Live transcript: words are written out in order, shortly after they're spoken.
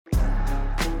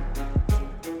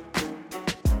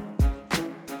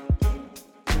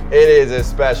It is a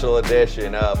special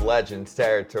edition of Legends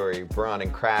Territory. Braun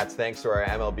and Kratz, thanks to our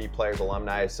MLB Players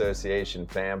Alumni Association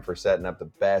fam for setting up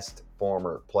the best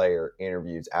former player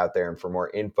interviews out there. And for more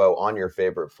info on your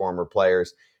favorite former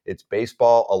players, it's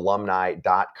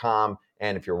baseballalumni.com.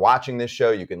 And if you're watching this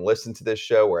show, you can listen to this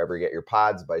show wherever you get your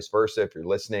pods, vice versa. If you're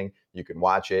listening, you can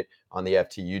watch it on the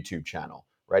FT YouTube channel.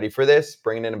 Ready for this?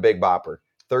 Bringing in a big bopper.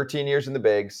 13 years in the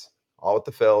bigs, all with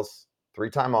the Phils,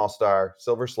 3-time All-Star,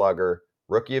 Silver Slugger,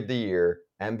 Rookie of the Year,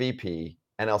 MVP,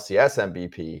 NLCS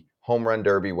MVP, Home Run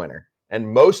Derby winner, and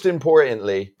most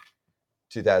importantly,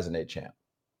 2008 champ.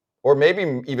 Or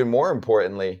maybe even more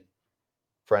importantly,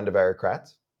 friend of Eric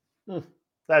Kratz.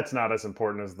 That's not as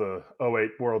important as the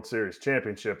 2008 World Series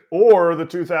championship or the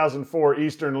 2004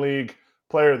 Eastern League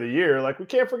Player of the Year. Like, we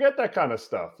can't forget that kind of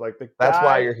stuff. Like, That's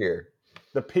why you're here.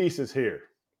 The piece is here.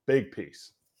 Big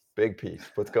piece. Big piece.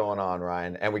 What's going on,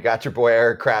 Ryan? And we got your boy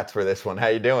Eric Kratz for this one. How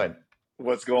you doing?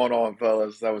 What's going on,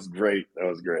 fellas? That was great.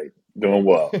 Doing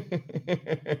well.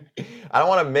 I don't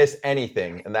want to miss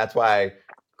anything, and that's why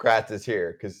Kratz is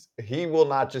here, because he will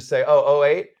not just say, oh,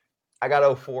 08, I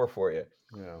got 04 for you.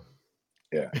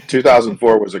 Yeah.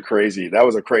 2004 was a crazy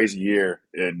year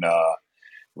in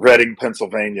Reading,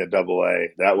 Pennsylvania, AA.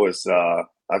 That was, I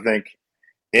think,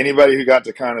 anybody who got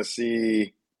to kind of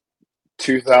see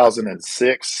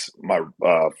 2006, my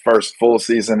first full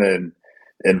season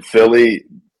in Philly,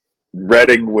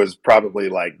 Reading was probably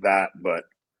like that, but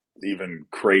even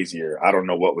crazier. I don't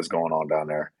know what was going on down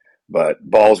there, but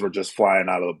balls were just flying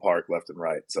out of the park left and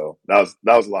right. So that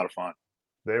was a lot of fun.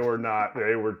 They were not.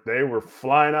 They were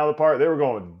flying out of the park. They were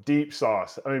going deep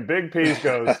sauce. I mean, Big Piece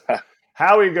goes,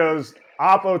 Howie goes,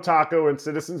 Oppo Taco and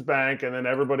Citizens Bank, and then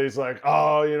everybody's like,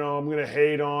 oh, I'm going to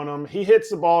hate on him. He hits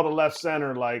the ball to left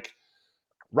center like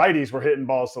righties were hitting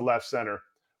balls to left center.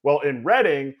 Well, in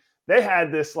Reading, they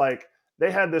had this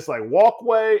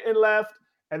walkway in left,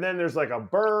 and then there's like a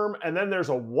berm, and then there's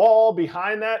a wall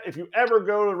behind that. If you ever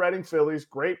go to Reading Phillies,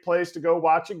 great place to go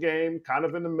watch a game, kind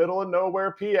of in the middle of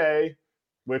nowhere, PA,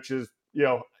 which is,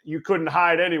 you couldn't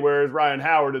hide anywhere as Ryan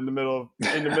Howard in the middle of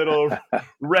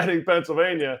Reading,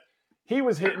 Pennsylvania. He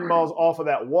was hitting balls off of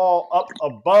that wall up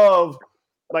above,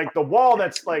 like the wall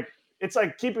that's like, it's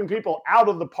like keeping people out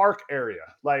of the park area.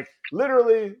 Like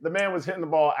literally, the man was hitting the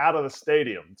ball out of the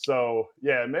stadium. So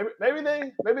yeah, maybe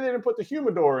they didn't put the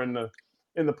humidor in the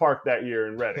park that year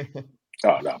in Reading.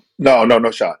 Oh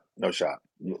no shot.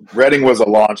 Reading was a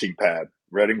launching pad.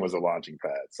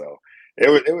 So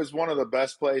it was one of the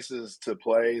best places to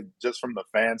play just from the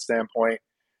fan standpoint.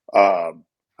 I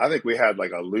think we had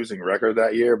like a losing record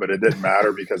that year, but it didn't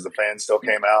matter because the fans still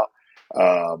came out.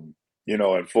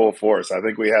 In full force. I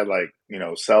think we had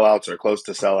sellouts or close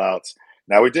to sellouts.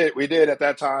 Now we did at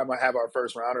that time. I have our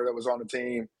first rounder that was on the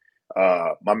team.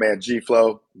 My man G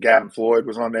Flow, Gavin Floyd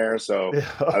was on there. So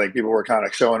yeah. I think people were kind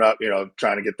of showing up,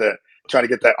 trying to get that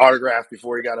autograph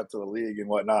before he got up to the league and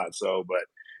whatnot. So, but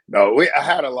no, I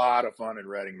had a lot of fun in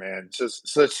Reading, man. Just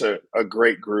such a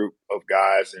great group of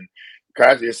guys. And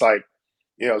it's like,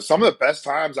 some of the best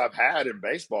times I've had in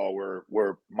baseball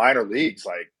were minor leagues,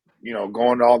 like,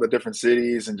 going to all the different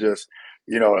cities and just,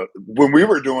 when we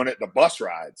were doing it, the bus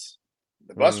rides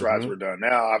were done.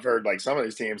 Now I've heard like some of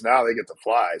these teams now they get to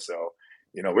fly. So,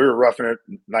 we were roughing it,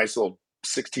 nice little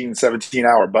 16, 17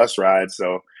 hour bus ride.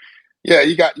 So yeah,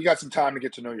 you got some time to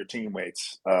get to know your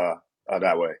teammates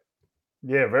that way.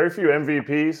 Yeah. Very few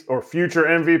MVPs or future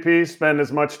MVPs spend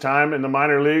as much time in the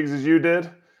minor leagues as you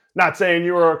did. Not saying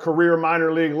you were a career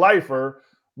minor league lifer,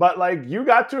 but like you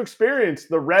got to experience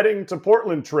the Reading to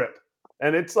Portland trip,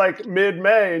 and it's like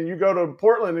mid-May, and you go to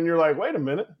Portland, and you're like, wait a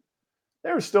minute,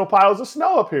 there's still piles of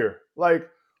snow up here. Like,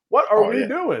 what are we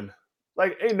doing?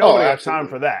 Like, ain't nobody got time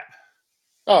for that.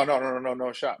 Oh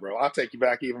no shot, bro. I'll take you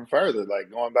back even further.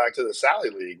 Like going back to the Sally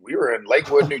League, we were in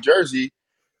Lakewood, New Jersey,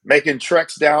 making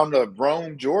treks down to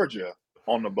Rome, Georgia,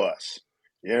 on the bus.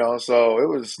 So it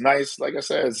was nice. Like I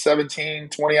said, 17,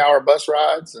 20-hour bus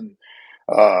rides and.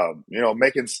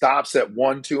 Making stops at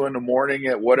 1, 2 in the morning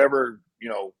at whatever,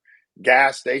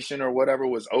 gas station or whatever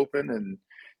was open. And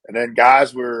then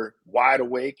guys were wide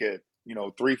awake at,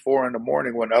 3, 4 in the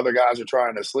morning when other guys are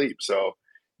trying to sleep. So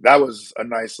that was a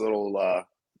nice little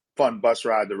fun bus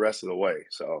ride the rest of the way.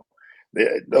 So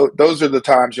those are the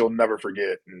times you'll never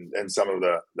forget and some of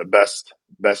the best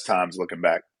times looking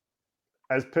back.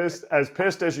 As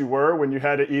pissed as you were when you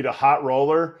had to eat a hot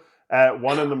roller at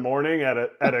 1 in the morning at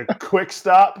a quick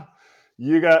stop,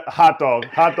 you got hot dog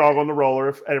on the roller.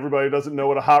 If everybody doesn't know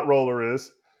what a hot roller is,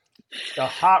 a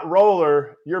hot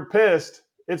roller, you're pissed.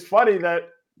 It's funny that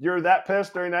you're that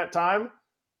pissed during that time,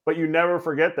 but you never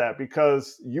forget that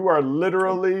because you are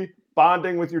literally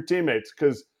bonding with your teammates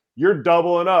because you're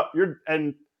doubling up.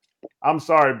 And I'm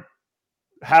sorry,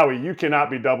 Howie, you cannot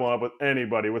be doubling up with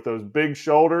anybody with those big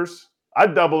shoulders.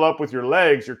 I'd double up with your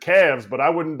legs, your calves, but I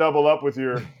wouldn't double up with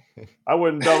your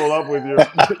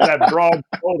that broad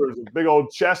shoulders, the big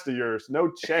old chest of yours.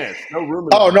 No chance. No room in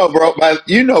the Oh bus. no, bro!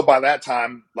 By that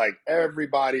time, like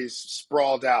everybody's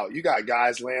sprawled out. You got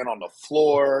guys laying on the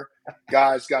floor.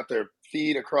 Guys got their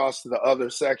feet across to the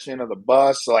other section of the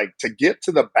bus. Like to get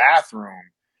to the bathroom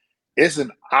is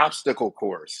an obstacle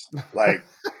course. Like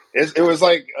it was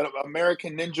like an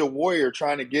American Ninja Warrior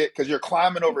trying to get because you're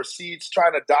climbing over seats,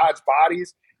 trying to dodge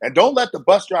bodies, and don't let the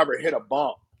bus driver hit a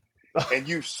bump and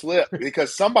you slip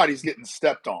because somebody's getting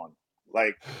stepped on.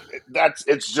 Like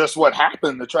it's just what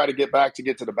happened to try to get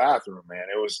to the bathroom, man.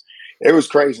 It was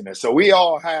craziness. So we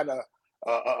all had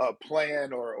a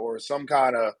plan or some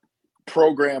kind of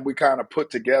program we kind of put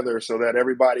together so that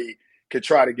everybody could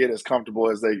try to get as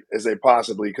comfortable as they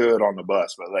possibly could on the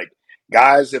bus. But like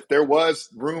guys, if there was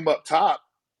room up top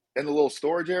in the little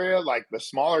storage area, like the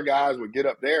smaller guys would get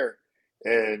up there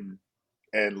and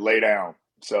lay down.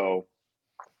 So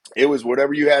it was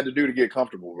whatever you had to do to get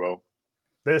comfortable, bro.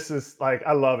 This is like,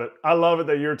 I love it. I love it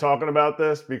that you're talking about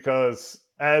this because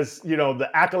as you know, the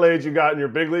accolades you got in your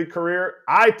big league career,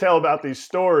 I tell about these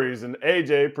stories, and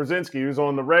AJ Przinsky, who's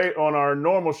on our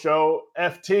normal show,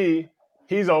 FT,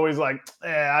 he's always like,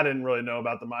 I didn't really know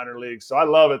about the minor leagues. So I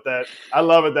love it that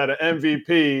an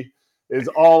MVP is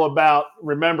all about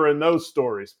remembering those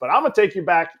stories. But I'm gonna take you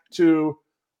back to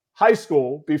high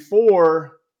school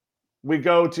before we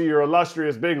go to your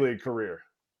illustrious big league career.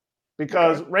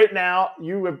 Because right now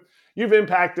you've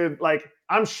impacted, like,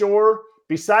 I'm sure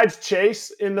besides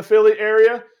Chase in the Philly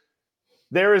area,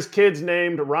 there is kids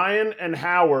named Ryan and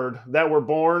Howard that were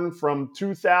born from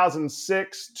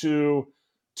 2006 to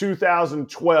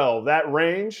 2012, that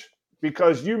range,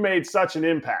 because you made such an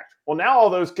impact. Well, now all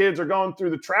those kids are going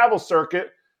through the travel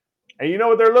circuit, and you know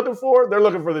what they're looking for? They're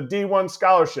looking for the D1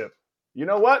 scholarship. You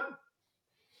know what?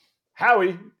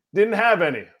 Howie didn't have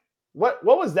any. What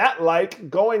was that like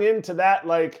going into that,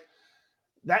 like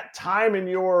that time in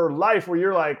your life where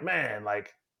you're like, man,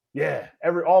 like, yeah,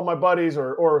 all my buddies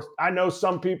or I know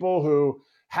some people who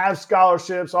have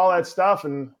scholarships, all that stuff,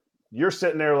 and you're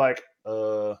sitting there like,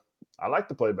 I like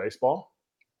to play baseball.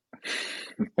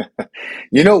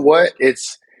 You know what?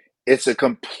 It's a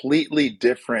completely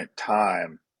different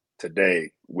time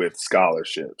today with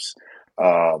scholarships.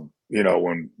 When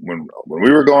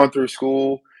we were going through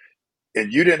school,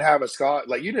 and you didn't have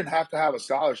you didn't have to have a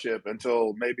scholarship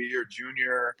until maybe your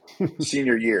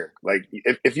senior year. Like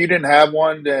if you didn't have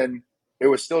one, then it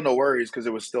was still no worries because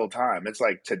it was still time. It's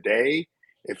like today,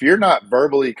 if you're not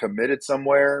verbally committed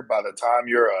somewhere by the time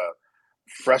you're a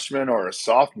freshman or a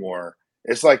sophomore,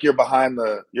 it's like you're behind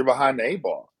the eight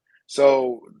ball.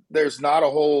 So there's not a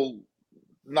whole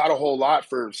lot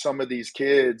for some of these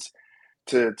kids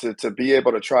to be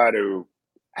able to try to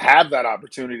have that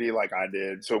opportunity like I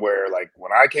did. So where like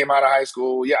when I came out of high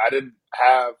school, yeah, I didn't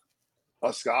have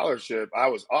a scholarship. I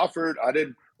was offered.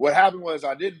 What happened was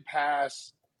I didn't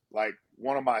pass like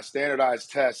one of my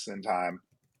standardized tests in time.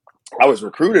 I was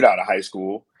recruited out of high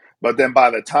school, but then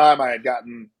by the time I had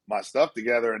gotten my stuff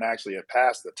together and actually had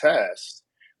passed the test,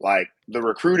 like the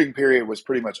recruiting period was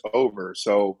pretty much over.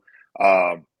 So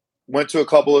went to a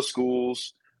couple of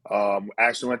schools.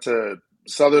 Actually went to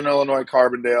Southern Illinois,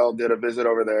 Carbondale, did a visit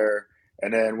over there,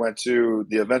 and then went to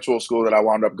the eventual school that I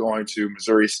wound up going to,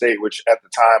 Missouri State, which at the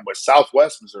time was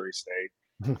Southwest Missouri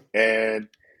State. And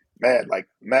man, like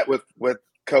met with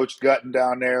Coach Gutton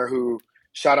down there, who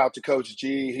shout out to Coach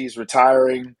G. He's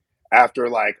retiring after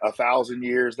like 1,000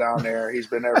 years down there. He's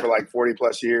been there for like 40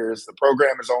 plus years. The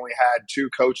program has only had 2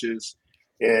 coaches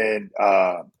in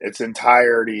its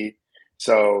entirety.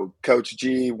 So Coach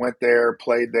G went there,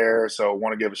 played there. So I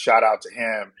want to give a shout out to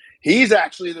him. He's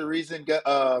actually the reason,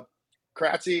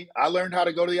 Kratzy, I learned how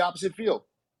to go to the opposite field.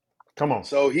 Come on.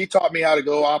 So he taught me how to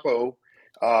go oppo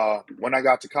when I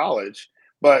got to college.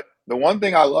 But the one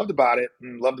thing I loved about it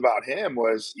and loved about him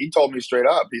was he told me straight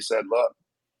up, he said, look,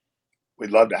 we'd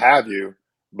love to have you,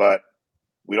 but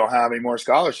we don't have any more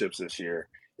scholarships this year.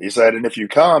 He said, and if you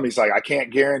come, he's like, I can't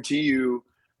guarantee you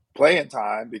playing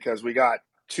time because we got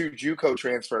 2 JUCO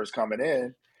transfers coming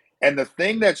in. And the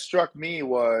thing that struck me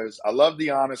was, I love the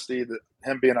honesty,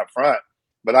 him being up front,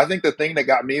 but I think the thing that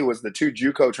got me was the 2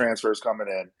 JUCO transfers coming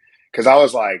in. Because I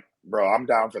was like, bro, I'm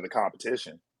down for the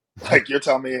competition. Like, you're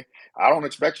telling me I don't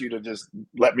expect you to just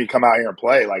let me come out here and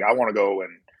play. Like, I want to go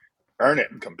and earn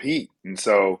it and compete. And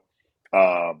so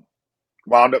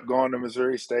wound up going to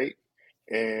Missouri State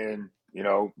and,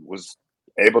 was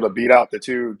able to beat out the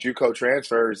 2 JUCO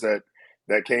transfers that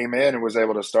that came in and was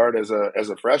able to start as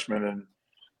a freshman, and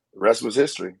the rest was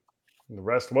history. The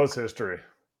rest was history.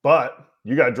 But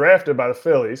you got drafted by the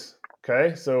Phillies.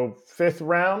 Okay, so fifth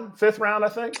round, I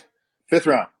think. Fifth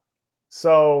round.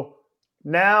 So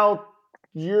now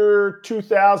you're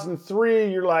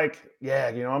 2003. You're like, yeah,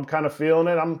 I'm kind of feeling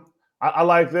it. I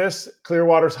like this.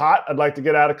 Clearwater's hot. I'd like to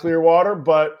get out of Clearwater,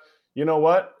 but you know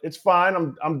what? It's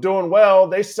fine. I'm doing well.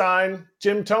 They signed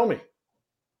Jim Thome.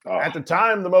 Oh. At the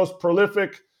time, the most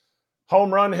prolific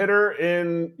home run hitter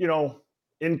in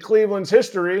Cleveland's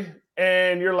history.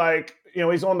 And you're like,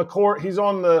 he's on the court. He's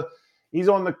on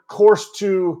the course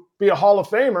to be a Hall of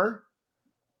Famer.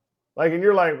 Like, and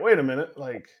you're like, wait a minute,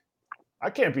 like, I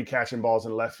can't be catching balls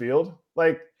in left field.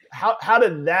 Like, how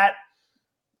did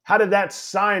that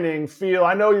signing feel?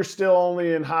 I know you're still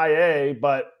only in high A,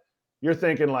 but you're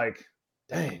thinking like,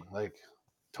 dang, like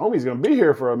Thome's going to be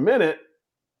here for a minute.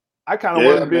 I kind of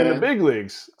wanted to be in the big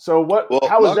leagues. So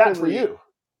how was that for you?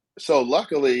 So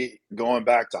luckily, going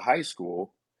back to high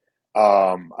school,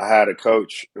 I had a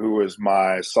coach who was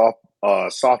my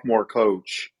sophomore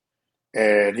coach,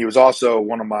 and he was also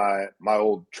one of my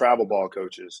old travel ball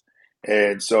coaches.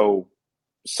 And so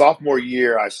sophomore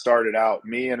year, I started out,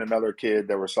 me and another kid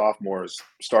that were sophomores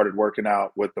started working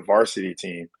out with the varsity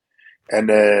team. And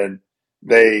then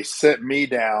they sent me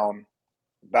down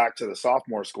back to the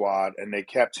sophomore squad, and they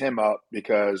kept him up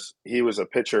because he was a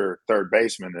pitcher, third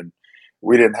baseman, and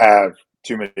we didn't have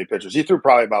too many pitchers. He threw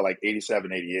probably about like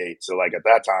 87, 88. So like at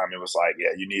that time, it was like,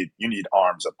 yeah, you need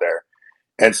arms up there.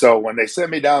 And so when they sent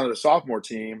me down to the sophomore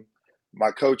team,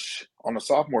 my coach on the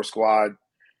sophomore squad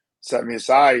set me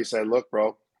aside. He said, look,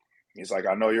 bro, he's like,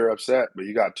 I know you're upset, but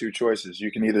you got two choices.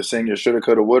 You can either sing your shoulda,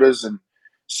 coulda, wouldas and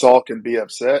sulk and be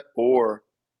upset, or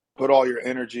put all your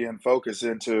energy and focus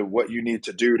into what you need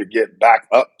to do to get back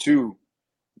up to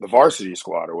the varsity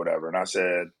squad or whatever. And I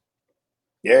said,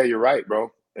 yeah, you're right,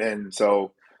 bro. And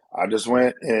so I just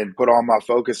went and put all my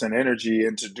focus and energy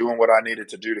into doing what I needed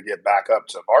to do to get back up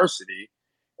to varsity,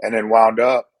 and then wound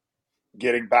up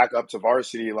getting back up to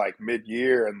varsity like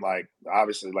mid-year, and like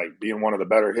obviously like being one of the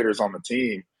better hitters on the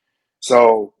team.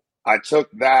 So I took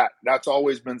that. That's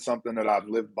always been something that I've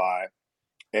lived by.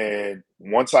 And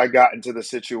once I got into the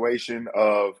situation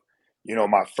of,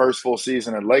 my first full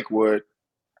season in Lakewood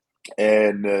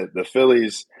and the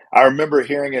Phillies, I remember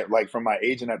hearing it like from my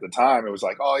agent at the time. It was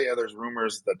like, oh yeah, there's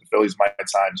rumors that the Phillies might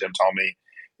sign Jim Thome.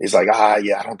 He's like,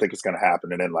 yeah, I don't think it's going to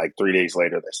happen. And then like 3 days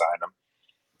later, they signed him.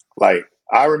 Like,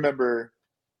 I remember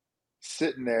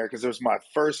sitting there because it was my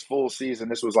first full season.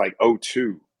 This was like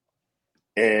 2002.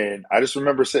 And I just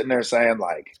remember sitting there saying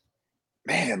like,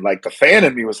 man, like the fan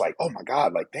in me was like, oh my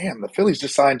God, like, damn, the Phillies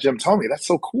just signed Jim Thome. That's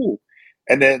so cool.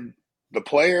 And then the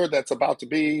player that's about to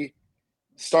be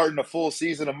starting a full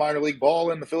season of minor league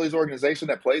ball in the Phillies organization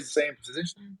that plays the same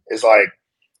position is like,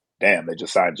 damn, they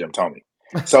just signed Jim Thome.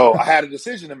 So I had a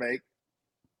decision to make.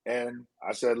 And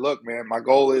I said, look, man, my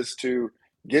goal is to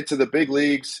get to the big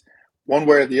leagues one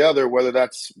way or the other, whether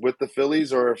that's with the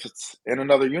Phillies or if it's in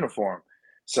another uniform.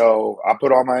 So I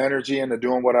put all my energy into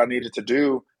doing what I needed to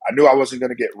do. I knew I wasn't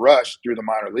going to get rushed through the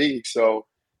minor leagues. So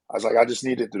I was like, I just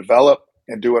needed to develop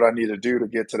and do what I need to do to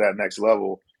get to that next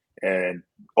level and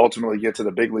ultimately get to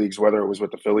the big leagues, whether it was with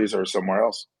the Phillies or somewhere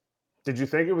else. Did you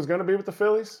think it was going to be with the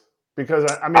Phillies?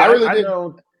 Because I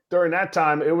know during that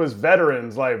time it was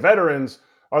veterans. Like, veterans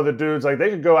are the dudes, like, they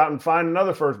could go out and find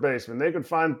another first baseman. They could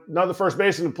find another first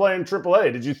baseman to play in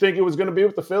AAA. Did you think it was going to be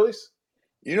with the Phillies?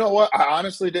 You know what? I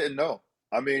honestly didn't know.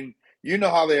 I mean, you know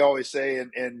how they always say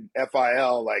in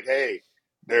FIL, like, hey,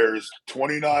 there's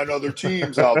 29 other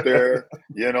teams out there.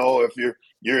 If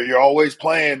you're always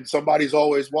playing, somebody's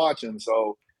always watching.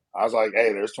 So I was like,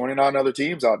 hey, there's 29 other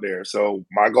teams out there. So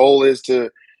my goal is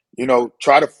to,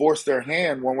 try to force their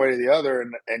hand one way or the other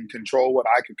and control what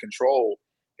I could control.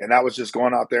 And that was just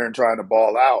going out there and trying to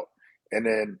ball out. And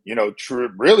then,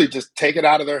 really just take it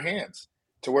out of their hands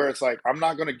to where it's like, I'm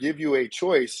not going to give you a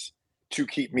choice to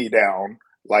keep me down.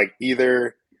 Like,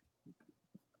 either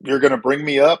you're going to bring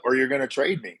me up or you're going to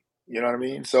trade me. You know what I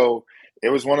mean? So it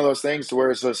was one of those things to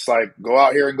where it's just like, go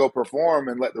out here and go perform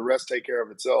and let the rest take care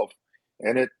of itself.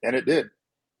 And it did.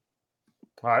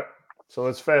 All right. So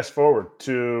let's fast forward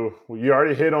to, you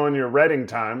already hit on your Reading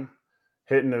time,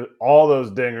 hitting all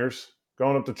those dingers,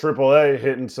 going up to AAA,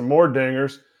 hitting some more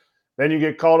dingers. Then you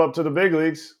get called up to the big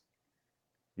leagues.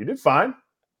 You did fine.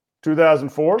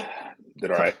 2004.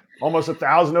 Did all right. Almost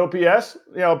 1,000 OPS.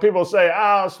 People say,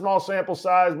 small sample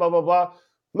size, blah, blah, blah.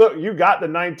 Look, you got the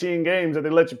 19 games that they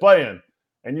let you play in,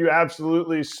 and you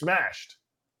absolutely smashed.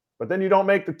 But then you don't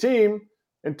make the team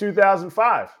in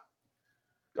 2005.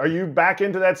 Are you back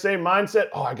into that same mindset?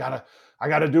 Oh, I I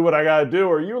got to do what I got to do?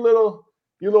 Or are you a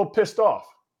little pissed off?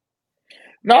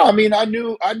 No, I mean, I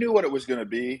knew what it was going to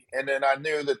be, and then I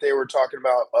knew that they were talking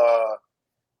about,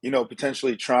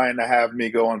 potentially trying to have me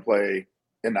go and play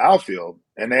in the outfield,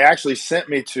 and they actually sent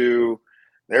me to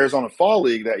the Arizona Fall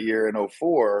League that year in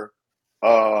 '04,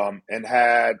 and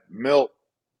had Milt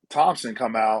Thompson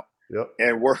come out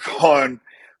and work with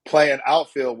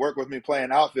me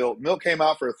playing outfield. Milt came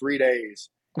out for 3 days,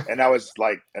 and that was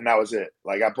it.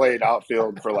 Like, I played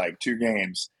outfield for like 2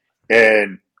 games,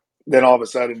 and then all of a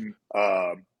sudden,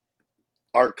 one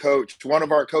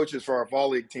of our coaches for our fall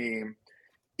league team,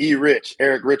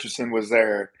 Eric Richardson, was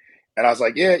there, and I was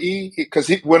like, "Yeah,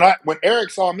 because when Eric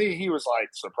saw me, he was like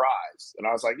surprised, and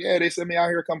I was like, "Yeah, they sent me out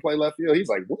here to come play left field." He's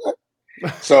like, "What?"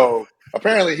 So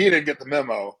apparently he didn't get the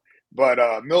memo,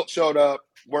 but Milt showed up,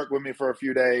 worked with me for a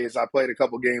few days. I played a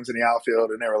couple games in the outfield,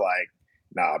 and they were like,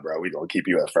 "Nah, bro, we gonna keep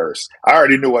you at first." I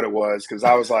already knew what it was, because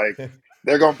I was like,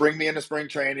 they're going to bring me into spring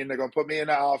training. They're going to put me in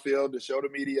the outfield to show the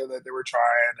media that they were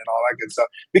trying and all that good stuff.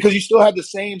 Because you still had the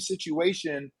same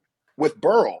situation with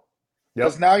Burrell.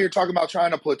 Because now you're talking about trying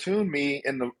to platoon me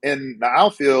in the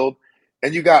outfield,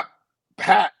 and you got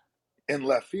Pat in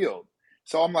left field.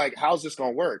 So I'm like, how's this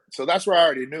going to work? So that's where I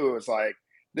already knew it was like,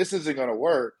 this isn't going to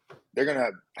work. They're going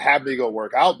to have me go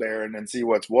work out there and then see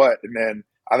what's what. And then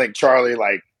I think Charlie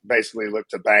basically looked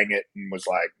to bang it and was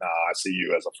like, "Nah, I see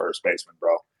you as a first baseman,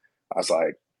 bro." I was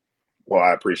like, "Well,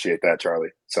 I appreciate that,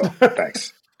 Charlie. So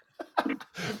thanks."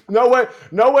 No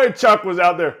way Chuck was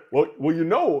out there. Well,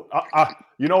 I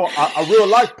really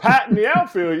like Pat in the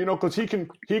outfield, because he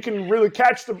can really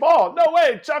catch the ball. No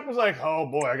way. Chuck was like, "Oh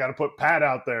boy, I got to put Pat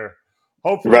out there.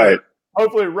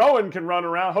 Hopefully Rowan can run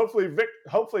around. Hopefully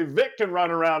Vic can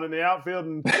run around in the outfield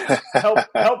and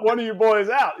help one of you boys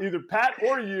out, either Pat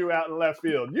or you out in left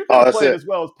field. You could have played as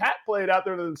well as Pat played out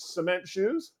there in the cement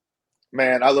shoes."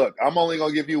 Man, I'm only going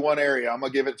to give you one area. I'm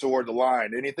going to give it toward the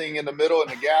line. Anything in the middle in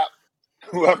the gap,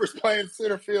 whoever's playing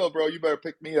center field, bro, you better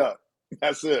pick me up.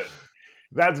 That's it.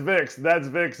 That's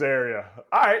Vic's area.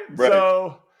 All right.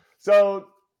 Right. So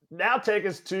now take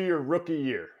us to your rookie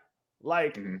year.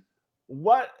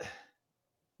 What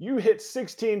you hit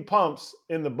 16 pumps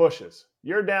in the bushes.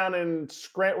 You're down in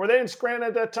Scranton. Were they in Scranton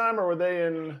at that time, or were they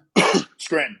in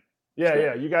Scranton?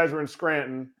 Yeah. You guys were in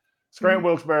Scranton,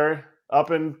 Wilkes-Barre,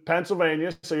 up in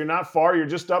Pennsylvania. So you're not far. You're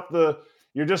just up the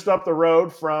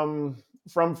road from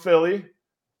Philly.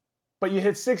 But you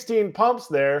hit 16 pumps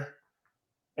there,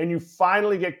 and you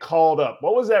finally get called up.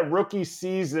 What was that rookie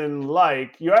season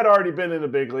like? You had already been in the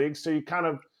big leagues, so you kind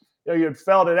of you had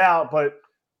felt it out. But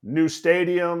new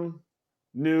stadium,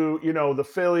 the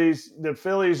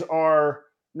Phillies are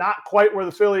not quite where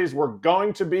the Phillies were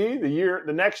going to be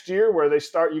the next year where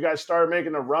you guys started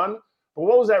making a run. But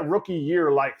what was that rookie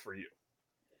year like for you?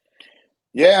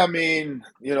 Yeah, I mean,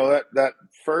 that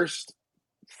first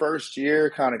year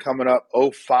kind of coming up,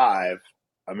 '05.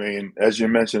 I mean, as you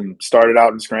mentioned, started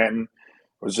out in Scranton,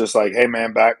 was just like, hey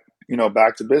man, back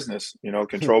to business,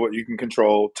 control what you can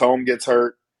control. Tome gets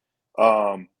hurt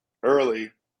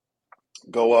early,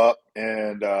 go up,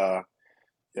 and I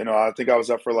think I was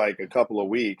up for like a couple of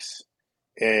weeks,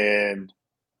 and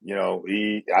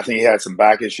I think he had some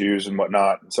back issues and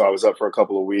whatnot, so I was up for a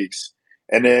couple of weeks,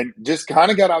 and then just kind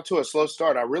of got out to a slow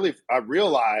start. I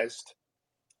realized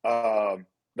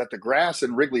that the grass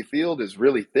in Wrigley Field is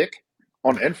really thick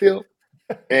on the infield,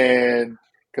 and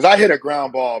because I hit a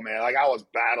ground ball, man, like I was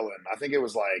battling. I think it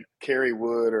was like Kerry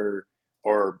Wood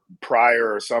or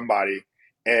Pryor or somebody,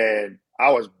 and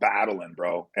I was battling,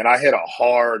 bro. And I hit a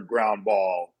hard ground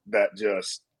ball that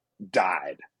just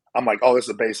died. I'm like, oh, this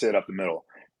is a base hit up the middle.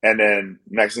 And then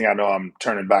next thing I know, I'm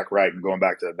turning back right and going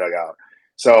back to the dugout.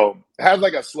 So I had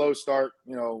like a slow start,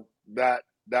 that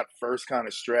first kind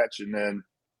of stretch, and then,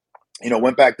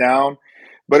 went back down.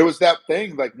 But it was that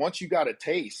thing, like once you got a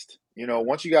taste,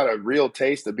 once you got a real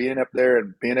taste of being up there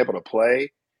and being able to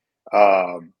play,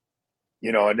 and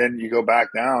then you go back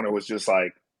down, it was just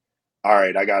like, all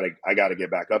right, I gotta get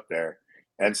back up there.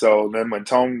 And so then when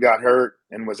Tone got hurt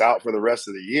and was out for the rest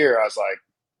of the year, I was like,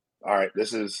 all right,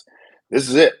 this is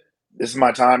it. This is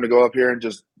my time to go up here and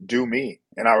just do me.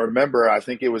 And I remember, I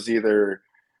think it was either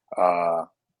Todd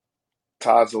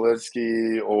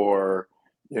Zielinski or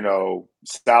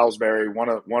Salisbury, one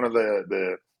of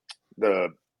the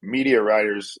media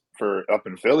writers for up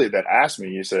in Philly, that asked me.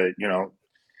 You said,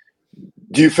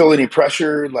 do you feel any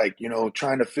pressure, like,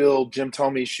 trying to fill Jim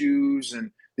Thomey's shoes,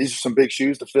 and these are some big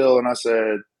shoes to fill? And I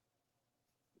said,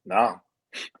 no.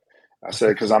 I said,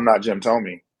 because I'm not Jim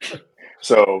Thomey.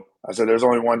 So I said, there's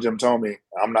only one Jim Thomey.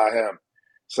 I'm not him.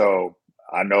 So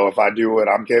I know if I do what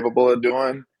I'm capable of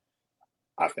doing,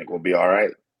 I think we'll be all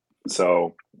right.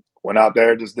 So went out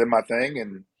there, just did my thing,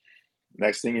 and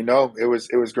next thing you know, it was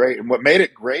great. And what made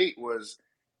it great was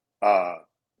uh,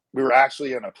 we were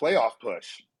actually in a playoff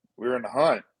push. We were in the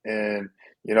hunt, and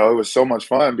it was so much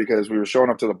fun because we were showing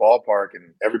up to the ballpark,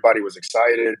 and everybody was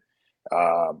excited.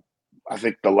 Um, I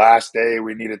think the last day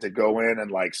we needed to go in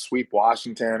and like sweep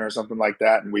Washington or something like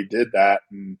that, and we did that.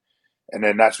 And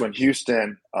then that's when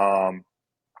Houston and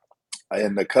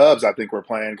the Cubs, I think, were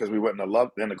playing because we went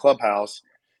in the clubhouse,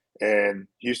 and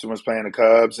Houston was playing the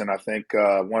Cubs, and I think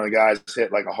one of the guys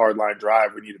hit like a hard line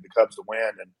drive. We needed the Cubs to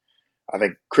win, and I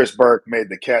think Chris Burke made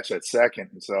the catch at second,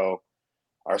 and so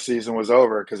our season was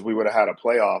over because we would have had a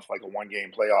playoff, like a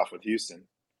one-game playoff with Houston,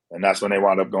 and that's when they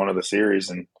wound up going to the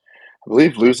series, and I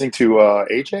believe losing to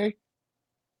AJ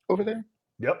over there.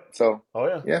 Yep. So, oh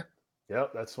yeah, yeah.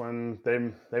 Yep. That's when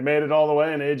they made it all the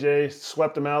way, and AJ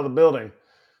swept them out of the building.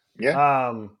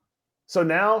 Yeah. So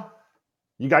now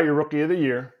you got your Rookie of the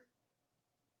Year.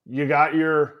 You got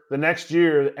the next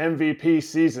year MVP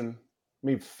season. I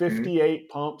mean, 58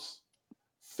 pumps.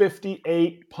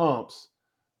 58 pumps.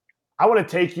 I want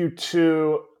to take you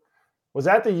to, was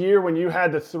that the year when you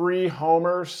had the 3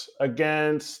 homers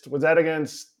against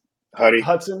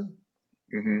Hudson?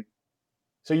 Mm-hmm.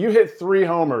 So you hit 3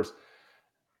 homers.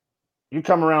 You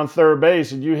come around third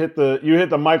base and you hit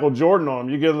the Michael Jordan on him.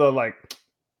 You get the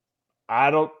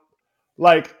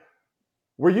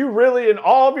were you really in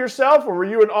awe of yourself, or were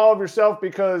you in awe of yourself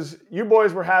because you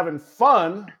boys were having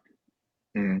fun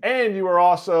and you were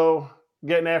also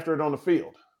getting after it on the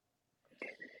field?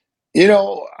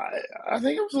 I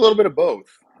think it was a little bit of both.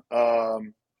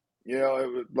 It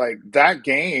was like that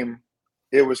game,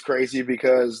 it was crazy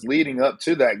because leading up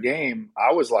to that game,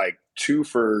 I was like 2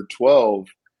 for 12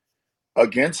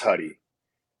 against Huddy.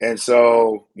 And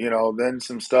so, then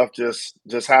some stuff just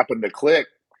happened to click,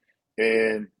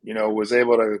 and, was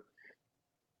able to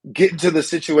get into the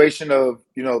situation of,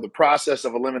 the process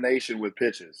of elimination with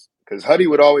pitches. Because Huddy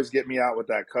would always get me out with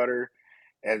that cutter.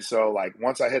 And so, like,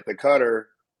 once I hit the cutter,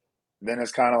 then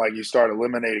it's kind of like you start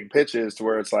eliminating pitches to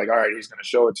where it's like, all right, he's going to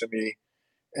show it to me,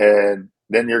 and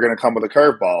then you're going to come with a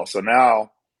curveball. So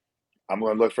now I'm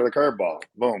going to look for the curveball.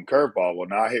 Boom, curveball. Well,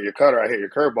 now I hit your cutter, I hit your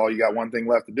curveball. You got one thing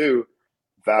left to do: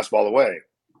 fastball away.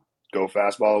 Go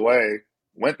fastball away.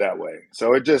 Went that way.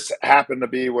 So it just happened to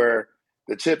be where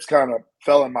the chips kind of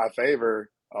fell in my favor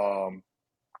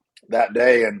that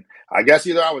day, and I guess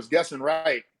either I was guessing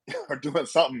right or doing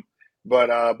something. But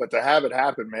to have it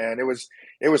happen, man, it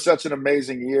was such an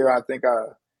amazing year. I think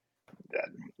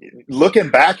looking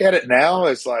back at it now,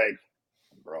 it's like,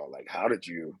 bro, like how did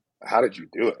you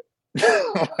do it?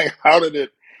 Like how did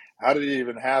it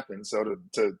even happen? So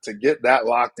to get that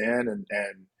locked in and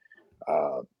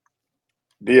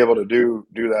be able to do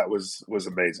that was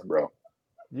amazing, bro.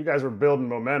 You guys were building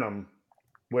momentum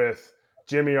with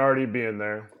Jimmy already being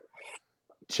there,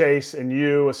 Chase and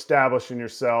you establishing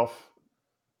yourself,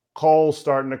 Cole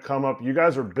starting to come up. You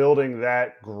guys are building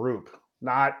that group,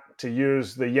 not to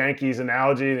use the Yankees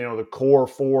analogy, the core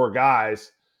 4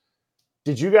 guys.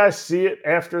 Did you guys see it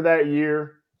after that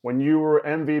year when you were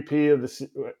MVP of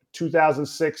the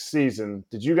 2006 season?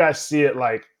 Did you guys see it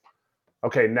like,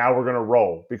 okay, now we're going to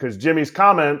roll? Because Jimmy's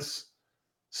comments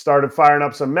started firing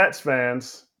up some Mets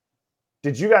fans.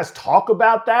 Did you guys talk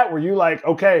about that? Were you like,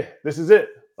 okay, this is it?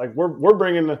 Like we're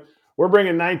bringing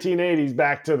 1980s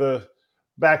back to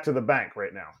the bank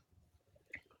right now.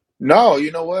 No,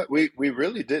 you know what? We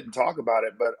really didn't talk about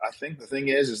it, but I think the thing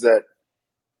is that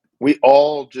we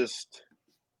all just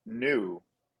knew.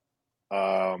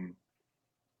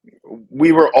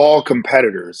 We were all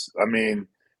competitors. I mean,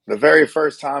 the very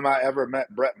first time I ever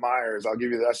met Brett Myers, I'll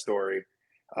give you that story.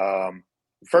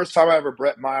 First time I ever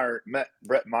met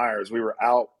Brett Myers, we were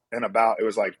out and about. It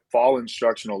was like fall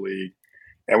instructional league,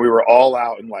 and we were all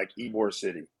out in like Ybor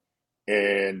City,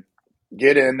 and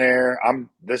get in there.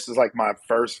 This is like my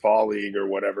first fall league or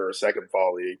whatever, or second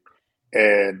fall league,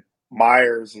 and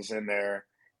Myers is in there,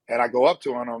 and I go up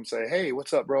to him and say, "Hey,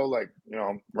 what's up, bro? Like,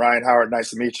 Ryan Howard, nice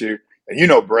to meet you."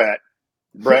 And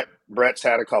Brett's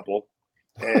had a couple,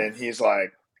 and he's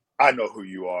like, "I know who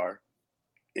you are."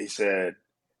 He said,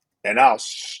 "And I'll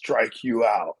strike you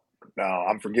out." Now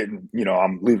I'm forgetting,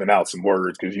 I'm leaving out some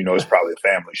words because it's probably a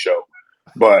family show,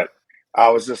 but I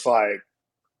was just like,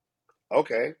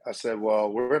 okay. I said,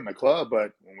 well, we're in the club,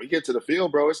 but when we get to the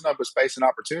field, bro, it's nothing but space and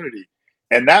opportunity.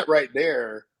 And that right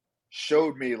there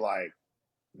showed me like,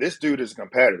 this dude is a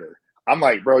competitor. I'm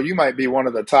like, bro, you might be one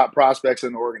of the top prospects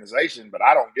in the organization, but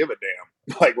I don't give a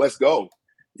damn. Like, let's go.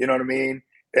 You know what I mean?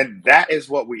 And that is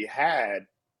what we had,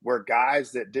 were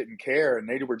guys that didn't care, and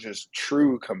they were just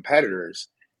true competitors.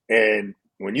 And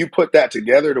when you put that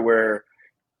together to where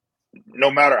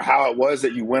no matter how it was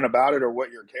that you went about it or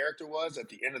what your character was, at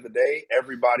the end of the day,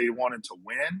 everybody wanted to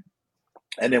win.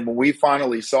 And then when we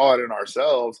finally saw it in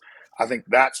ourselves, I think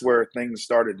that's where things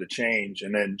started to change.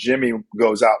 And then Jimmy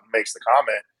goes out and makes the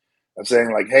comment of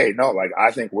saying, like, hey, no, like,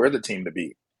 I think we're the team to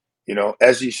beat,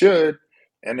 as he should.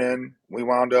 And then we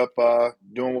wound up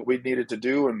doing what we needed to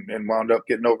do and wound up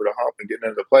getting over the hump and getting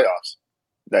into the playoffs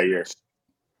that year.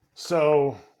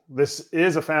 So this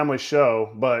is a family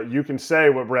show, but you can say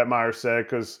what Brett Myers said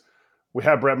because we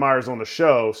have Brett Myers on the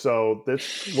show. So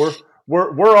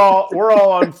we're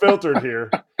all unfiltered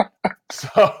here.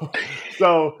 So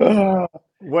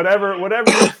whatever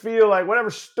you feel like, whatever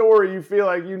story you feel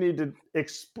like you need to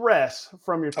express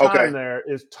from your time there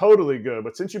is totally good.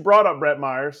 But since you brought up Brett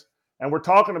Myers, and we're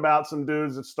talking about some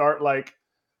dudes that start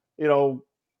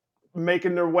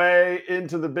making their way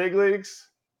into the big leagues,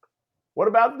 what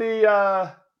about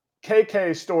the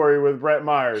KK story with Brett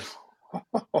Myers?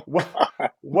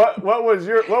 What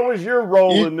was your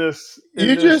role in this?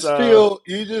 You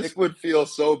would feel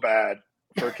so bad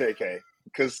for KK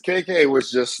because KK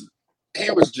was just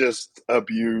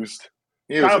abused.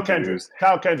 He was abused.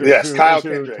 Kyle Kendrick. Yes, Kyle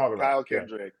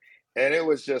Kendrick. And it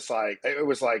was just like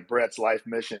Brett's life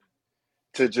mission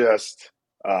to just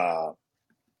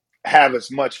have as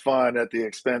much fun at the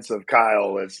expense of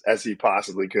Kyle as he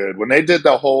possibly could. When they did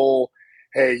the whole,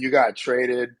 hey, you got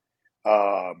traded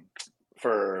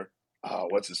for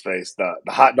what's his face, the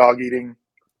hot dog eating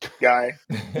guy,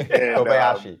 and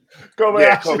Kobayashi.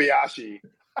 Yeah, Kobayashi.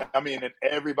 I mean, and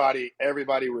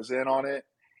everybody was in on it,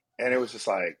 and it was just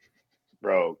like,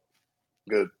 bro,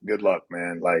 good luck,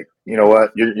 man. Like, you know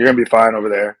what, you're gonna be fine over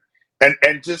there,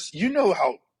 and just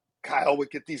how Kyle would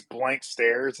get these blank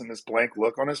stares and this blank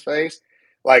look on his face,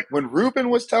 like when Ruben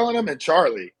was telling him and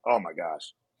Charlie. Oh my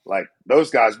gosh, like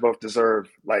those guys both deserve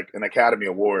like an Academy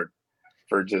Award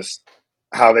for just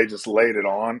how they just laid it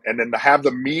on, and then to have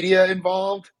the media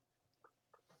involved.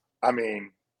 I mean,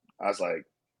 I was like,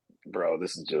 bro,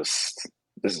 this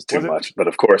is too much. But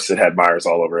of course, it had Myers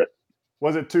all over it.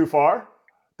 Was it too far?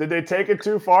 Did they take it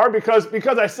too far? Because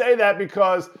I say that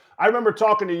because I remember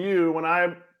talking to you when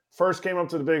I first came up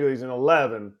to the big leagues in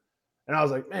 2011, and I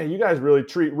was like, man, you guys really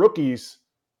treat rookies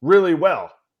really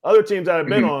well. Other teams that I've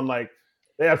been on, like,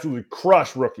 they absolutely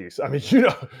crush rookies. I mean,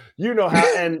 you know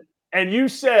how. And you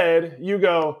said, you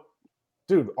go,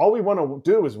 dude, all we want to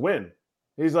do is win.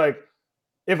 He's like,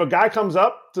 if a guy comes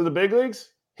up to the big leagues,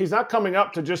 he's not coming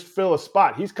up to just fill a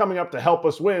spot. He's coming up to help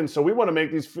us win. So we want to make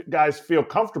these guys feel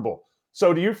comfortable.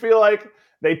 So do you feel like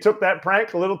they took that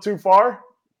prank a little too far?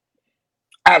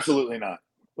 Absolutely not.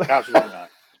 Absolutely not.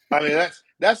 I mean,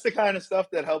 that's the kind of stuff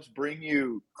that helps bring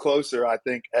you closer, I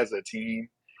think, as a team,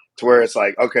 to where it's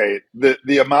like, okay,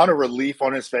 the amount of relief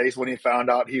on his face when he found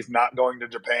out he's not going to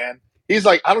Japan. He's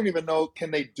like, I don't even know.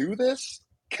 Can they do this?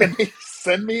 Can they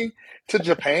send me to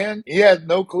Japan? He had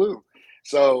no clue.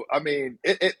 So, I mean,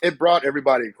 it brought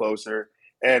everybody closer.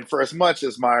 And for as much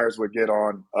as Myers would get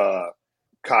on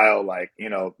Kyle, like,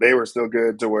 they were still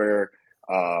good to where,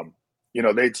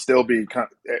 they'd still be.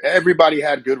 Everybody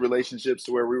had good relationships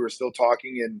to where we were still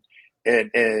talking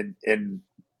and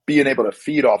being able to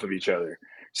feed off of each other.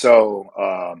 So,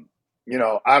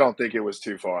 I don't think it was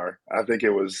too far. I think it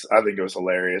was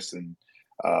hilarious, and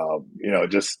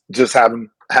just having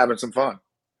some fun.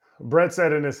 Brett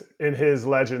said in his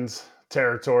Legends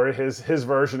territory, his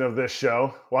version of this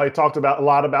show, while he talked a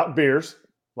lot about beers,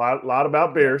 a lot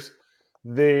about beers.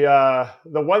 The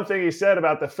one thing he said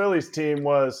about the Phillies team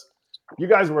was, you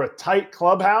guys were a tight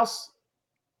clubhouse,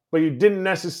 but you didn't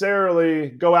necessarily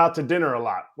go out to dinner a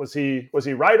lot. Was he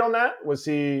right on that? Was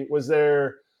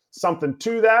there something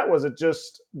to that? Was it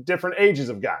just different ages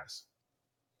of guys?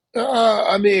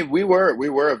 I mean, we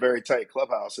were a very tight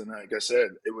clubhouse, and like I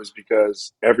said, it was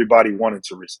because everybody wanted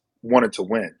to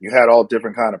win. You had all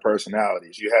different kind of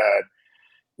personalities. You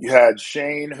had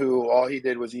Shane, who all he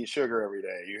did was eat sugar every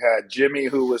day. You had Jimmy,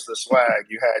 who was the swag.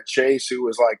 You had Chase, who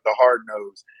was like the hard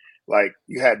nose. Like,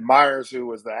 you had Myers, who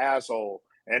was the asshole,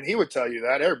 and he would tell you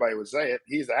that. Everybody would say it.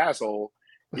 He's the asshole.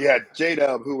 You had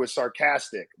J-Dub, who was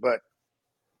sarcastic. But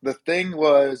the thing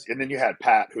was, and then you had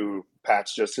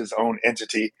Pat's just his own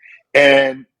entity.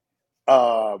 And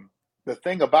the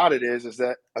thing about it is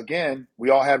that, again,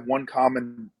 we all had one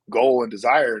common goal and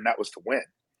desire, and that was to win.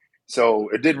 So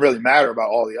it didn't really matter about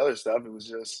all the other stuff. It was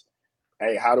just,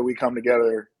 hey, how do we come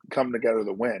together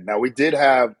to win? Now, we did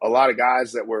have a lot of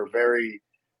guys that were very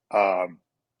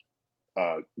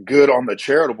good on the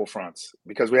charitable fronts,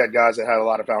 because we had guys that had a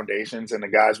lot of foundations, and the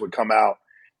guys would come out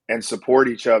and support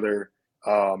each other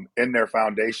in their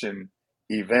foundation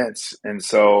events. And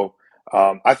so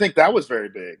I think that was very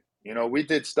big. You know, we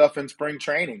did stuff in spring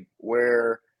training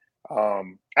where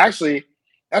actually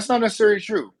that's not necessarily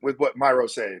true with what Myro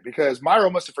said, because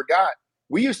Myro must have forgot.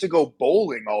 We used to go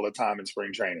bowling all the time in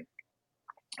spring training.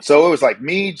 So it was like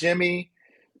me, Jimmy,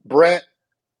 Brett,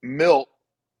 Milt,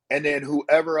 and then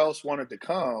whoever else wanted to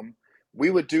come. We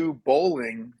would do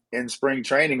bowling in spring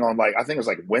training on, like, I think it was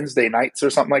like Wednesday nights or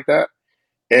something like that.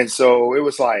 And so it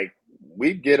was like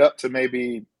we'd get up to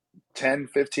maybe 10,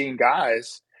 15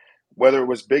 guys, whether it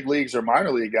was big leagues or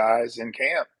minor league guys in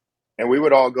camp, and we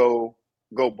would all go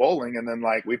bowling, and then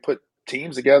like we put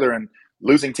teams together, and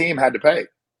losing team had to pay.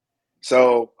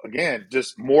 So again,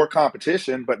 just more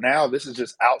competition, but now this is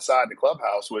just outside the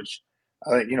clubhouse, which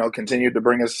I think, continued to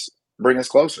bring us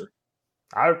closer.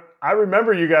 I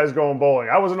remember you guys going bowling.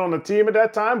 I wasn't on the team at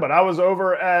that time, but I was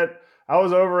over at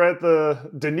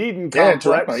the Dunedin Yeah, in Toronto,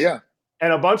 complex. yeah.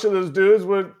 And a bunch of those dudes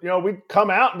would, we'd come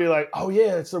out and be like, "Oh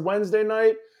yeah, it's a Wednesday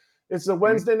night. It's a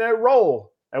Wednesday night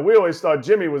roll." And we always thought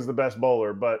Jimmy was the best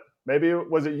bowler, but maybe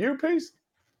was it you, Peace?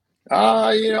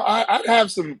 I'd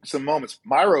have some moments.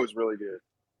 Myro was really good.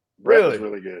 Brett was Really?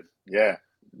 really good. Yeah,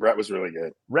 Brett was really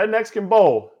good. Rednecks can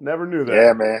bowl. Never knew that.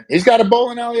 Yeah, man. He's got a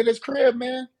bowling alley at his crib,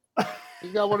 man.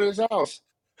 He's got one at his house.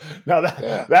 Now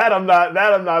that I'm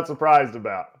not surprised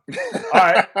about. All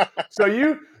right. So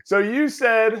you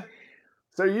said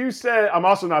I'm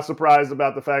also not surprised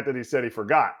about the fact that he said he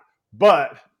forgot.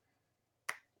 But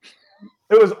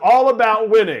it was all about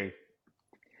winning.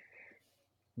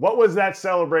 What was that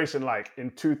celebration like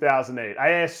in 2008? I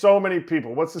asked so many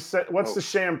people, what's the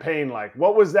champagne like?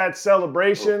 What was that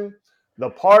celebration?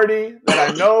 The party that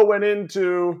I know went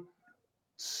into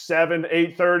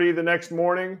 8:30 the next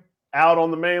morning out on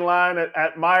the main line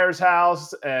at Meyer's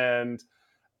house, and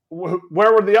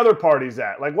where were the other parties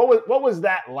at? Like, what was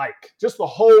that like? Just the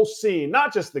whole scene,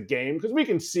 not just the game, because we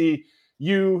can see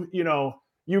you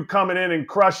coming in and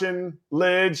crushing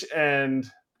Lidge and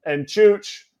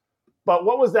Chooch. But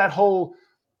what was that whole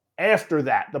after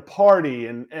that, the party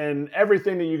and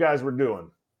everything that you guys were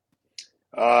doing?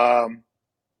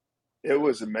 It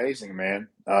was amazing, man.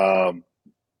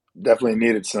 Definitely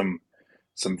needed some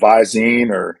Visine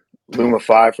or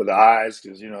Lumify for the eyes,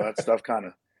 because that stuff kind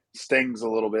of stings a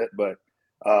little bit. But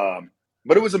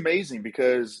it was amazing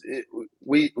because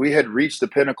we had reached the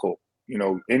pinnacle.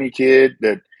 Any kid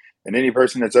and any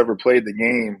person that's ever played the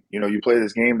game, you play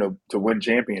this game to win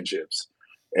championships.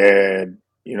 And,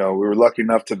 we were lucky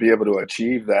enough to be able to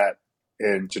achieve that,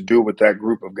 and to do it with that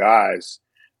group of guys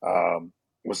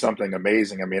was something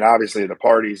amazing. I mean, obviously the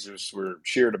parties just were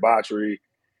sheer debauchery.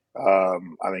 I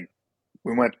think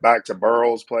we went back to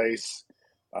Burrow's place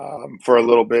for a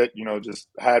little bit, just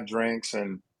had drinks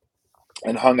and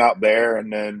hung out there.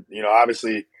 And then,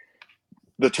 obviously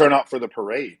the turnout for the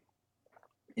parade,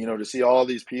 to see all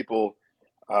these people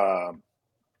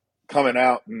coming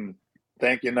out and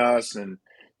thanking us, and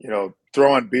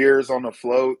throwing beers on the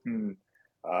float, and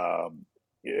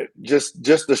just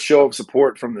the show of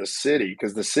support from the city,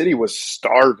 because the city was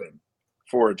starving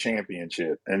for a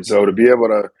championship. And so to be able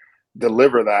to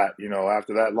deliver that,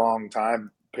 after that long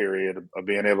time period of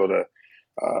being able to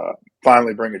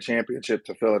finally bring a championship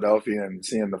to Philadelphia, and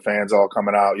seeing the fans all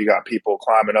coming out, you got people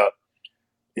climbing up,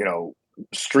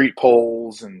 street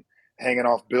poles and hanging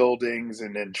off buildings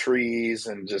and then trees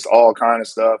and just all kind of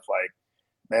stuff. Like,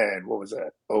 man, what was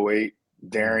that? 08.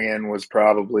 Darian was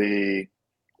probably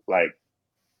like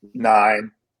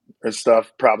 9 or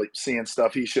stuff, probably seeing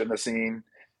stuff he shouldn't have seen,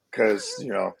 because,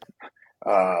 for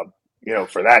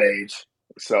that age.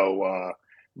 So,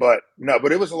 but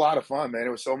it was a lot of fun, man.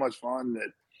 It was so much fun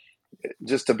that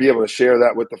just to be able to share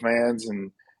that with the fans,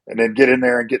 and then get in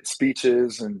there and get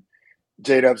speeches. And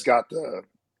J-Dub's got the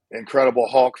incredible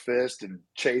Hulk fist, and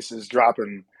Chase is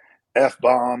dropping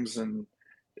F-bombs, and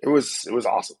it was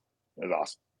awesome. It was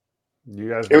awesome. You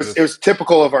guys, it was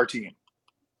typical of our team.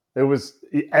 It was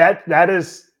that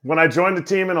is when I joined the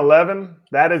team in 11.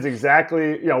 That is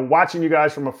exactly, watching you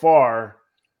guys from afar.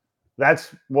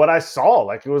 That's what I saw.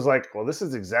 Like, it was like, well, this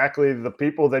is exactly the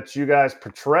people that you guys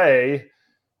portray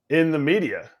in the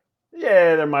media.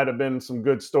 Yeah, there might have been some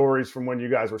good stories from when you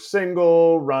guys were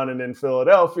single, running in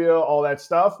Philadelphia, all that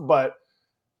stuff. But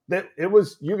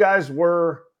you guys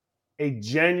were a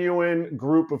genuine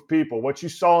group of people. What you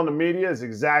saw in the media is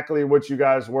exactly what you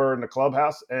guys were in the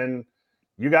clubhouse, and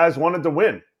you guys wanted to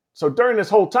win. So during this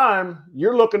whole time,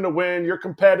 you're looking to win, you're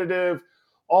competitive,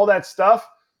 all that stuff.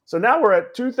 So now we're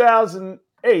at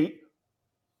 2008.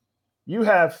 You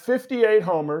have 58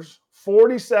 homers,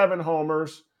 47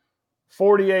 homers,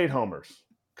 48 homers.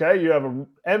 Okay, you have an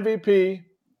MVP,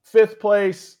 5th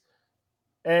place,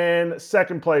 and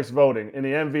 2nd place voting in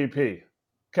the MVP.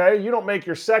 Okay, you don't make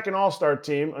your second All-Star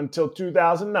team until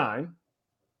 2009.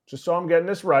 Just so I'm getting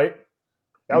this right.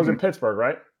 That was in Pittsburgh,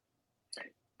 right?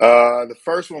 The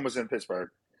first one was in Pittsburgh.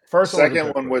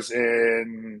 Second one was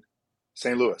in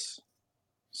St. Louis.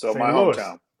 So my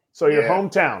hometown. So your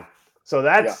hometown. So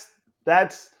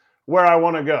that's where I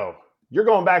want to go. You're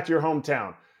going back to your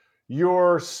hometown.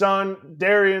 Your son,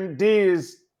 Darian D,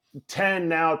 is 10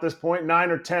 now at this point,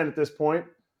 9 or 10 at this point.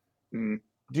 Mm-hmm.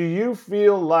 Do you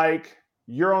feel like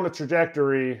you're on a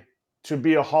trajectory to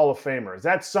be a Hall of Famer? Is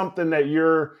that something that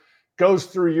goes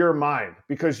through your mind?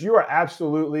 Because you are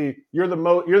you're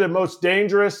the most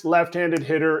dangerous left-handed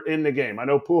hitter in the game. I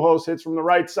know Pujols hits from the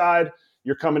right side.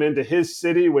 You're coming into his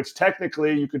city, which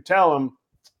technically you could tell him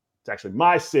it's actually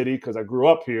my city because I grew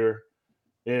up here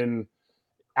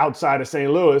outside of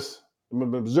St. Louis. I'm a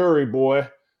Missouri boy.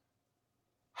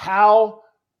 How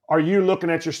are you looking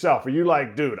at yourself? Are you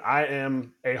like, dude, I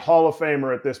am a Hall of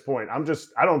Famer at this point?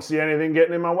 I don't see anything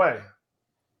getting in my way.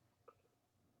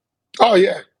 Oh,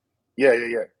 yeah.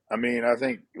 Yeah. I mean, I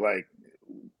think like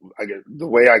the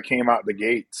way I came out the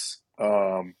gates,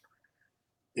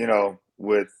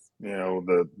 with,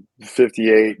 the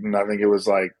 58, and I think it was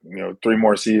like, 3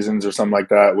 more seasons or something like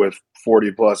that with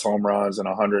 40 plus home runs and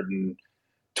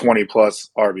 120 plus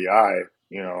RBI,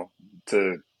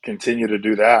 to continue to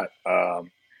do that.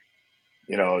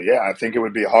 I think it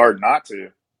would be hard not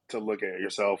to look at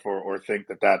yourself or think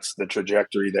that that's the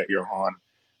trajectory that you're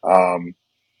on.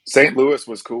 St. Louis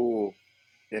was cool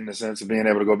in the sense of being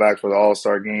able to go back for the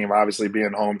All-Star game, obviously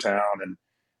being hometown and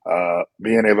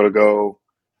being able to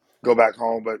go back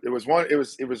home. But it was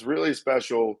really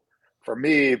special for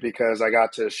me because I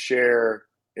got to share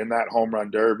in that home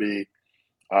run derby.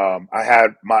 I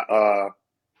had my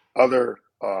other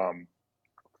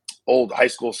old high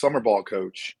school summer ball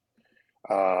coach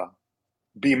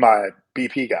be my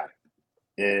BP guy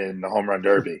in the home run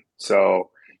derby. So,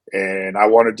 and I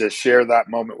wanted to share that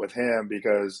moment with him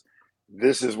because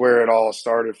this is where it all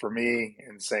started for me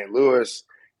in St. Louis,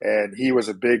 and he was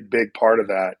a big part of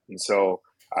that. And so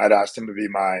I'd asked him to be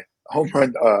my home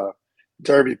run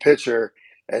derby pitcher.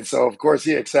 And so, of course,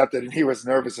 he accepted, and he was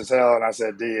nervous as hell. And I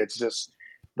said, D, it's just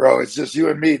you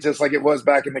and me, just like it was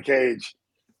back in the cage.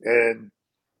 And,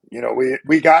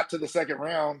 we got to the second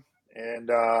round, and,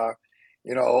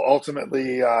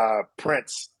 ultimately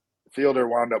Prince Fielder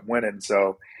wound up winning.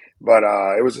 So, but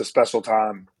it was a special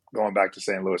time going back to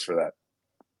St. Louis for that.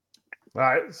 All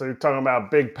right. So you're talking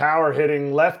about big power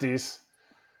hitting lefties.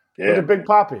 Yeah. Look at Big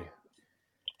Papi.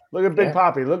 Look at Big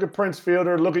Papi. Look at Prince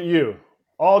Fielder. Look at you.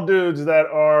 All dudes that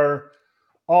are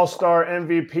all-star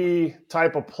MVP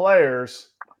type of players,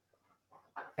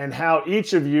 and how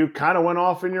each of you kind of went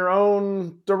off in your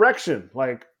own direction.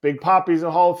 Like Big Papi's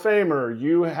a Hall of Famer.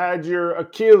 You had your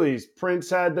Achilles. Prince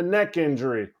had the neck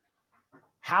injury.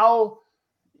 How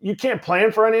you can't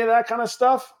plan for any of that kind of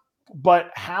stuff, but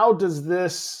how does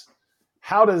this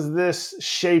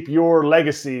shape your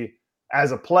legacy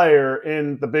as a player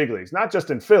in the big leagues? Not just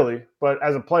in Philly, but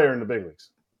as a player in the big leagues.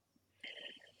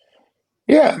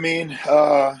 Yeah, I mean,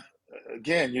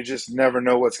 again, you just never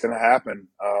know what's going to happen.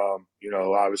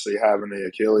 Obviously having the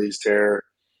Achilles tear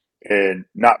and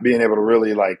not being able to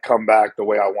really like come back the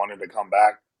way I wanted to come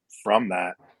back from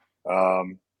that.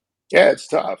 It's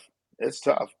tough. It's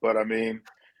tough, but I mean,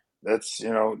 that's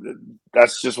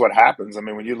just what happens. I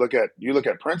mean, when you look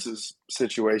at Prince's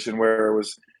situation where it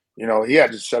was, he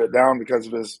had to shut it down because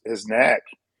of his neck.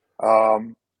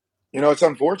 It's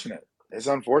unfortunate. It's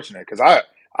unfortunate because I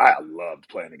loved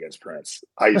playing against Prince.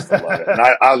 I used to love it, and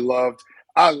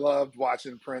I loved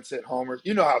watching Prince hit homers.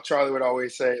 You know how Charlie would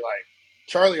always say, like,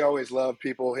 Charlie always loved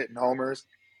people hitting homers,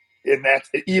 and that's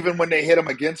even when they hit them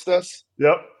against us.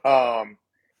 Yep. I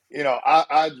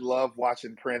love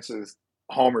watching Prince's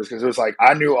homers because it was like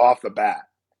I knew off the bat,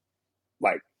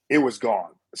 like it was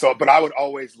gone. So, but I would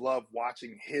always love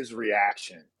watching his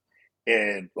reaction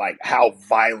and like how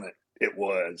violent it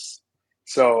was.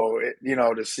 So,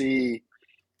 to see,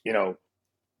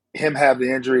 him have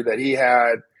the injury that he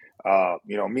had,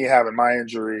 me having my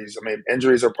injuries. I mean,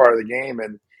 injuries are part of the game,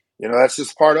 and that's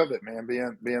just part of it, man.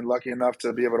 Being lucky enough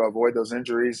to be able to avoid those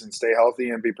injuries and stay healthy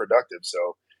and be productive.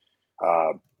 So,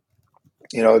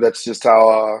 that's just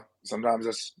how sometimes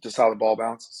that's just how the ball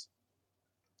bounces.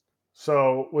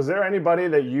 So, was there anybody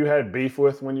that you had beef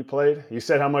with when you played? You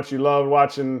said how much you loved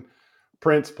watching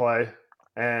Prince play,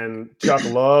 and Chuck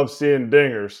loved seeing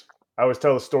dingers. I always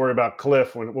tell the story about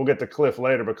Cliff. We'll get to Cliff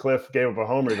later, but Cliff gave up a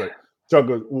homer. He's like, Chuck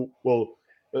goes, "Well,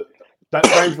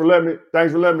 thanks for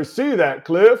letting me see that,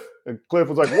 Cliff." And Cliff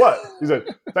was like, "What?" He said,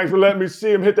 "Thanks for letting me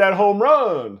see him hit that home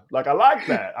run. Like, I like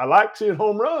that. I like seeing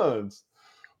home runs."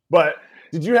 But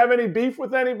Did you have any beef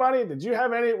with anybody? Did you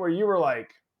have any where you were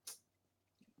like,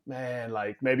 man,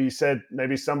 like maybe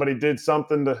somebody did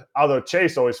something to, although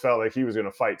Chase always felt like he was going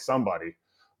to fight somebody,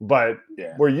 but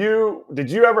Yeah. did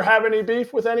you ever have any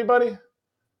beef with anybody?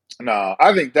 No,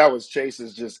 I think that was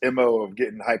Chase's just MO of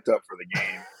getting hyped up for the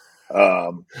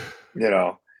game. You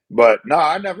know, but no,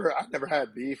 I never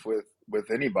had beef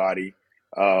with anybody.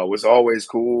 Was always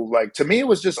cool. Like, to me, it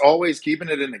was just always keeping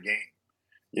it in the game.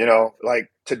 You know,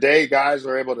 like today, guys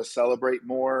are able to celebrate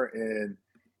more and,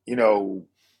 you know,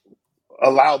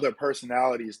 allow their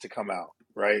personalities to come out,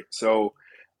 right? So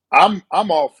I'm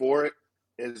all for it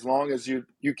as long as you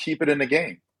keep it in the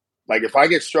game. Like, if I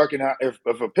get struck out, if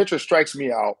a pitcher strikes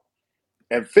me out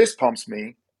and fist pumps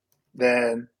me,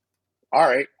 then all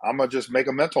right, I'm gonna just make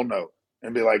a mental note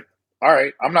and be like, all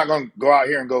right, I'm not gonna go out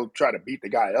here and go try to beat the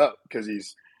guy up because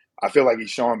I feel like he's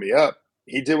showing me up.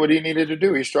 He did what he needed to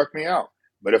do. He struck me out.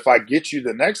 But if I get you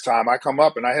the next time I come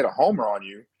up and I hit a homer on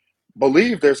you,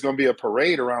 believe there's going to be a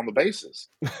parade around the bases,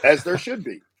 as there should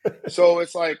be. So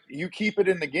it's like, you keep it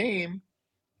in the game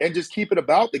and just keep it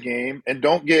about the game, and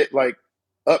don't get like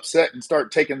upset and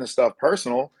start taking this stuff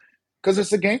personal, because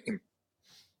it's a game.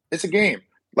 It's a game.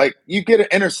 Like, you get an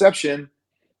interception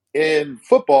in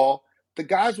football, the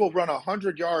guys will run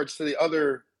 100 yards to the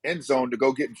other end zone to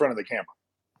go get in front of the camera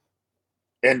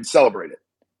and celebrate it.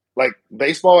 Like,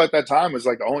 baseball at that time was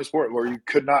like the only sport where you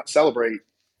could not celebrate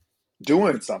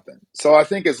doing something. So I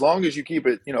think as long as you keep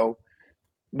it, you know,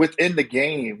 within the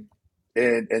game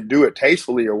and do it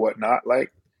tastefully or whatnot,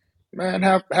 like, man,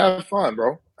 have fun,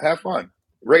 bro. Have fun.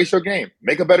 Raise your game.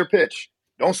 Make a better pitch.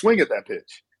 Don't swing at that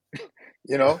pitch.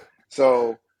 You know?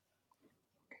 So,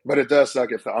 but it does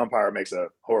suck if the umpire makes a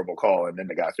horrible call and then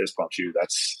the guy fist pumps you.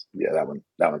 That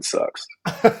one sucks.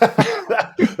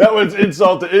 that one's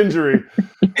insult to injury.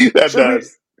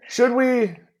 Should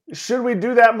we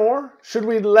do that more? Should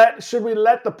we let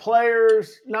the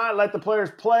players, not let the players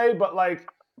play, but like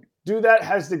do that?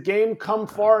 Has the game come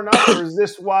far enough, or is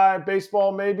this why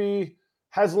baseball maybe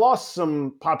has lost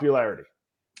some popularity?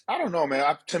 I don't know,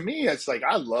 man. To me, it's like,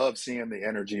 I love seeing the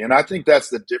energy, and I think that's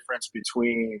the difference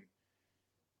between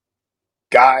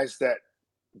guys that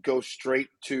go straight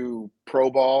to pro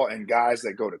ball and guys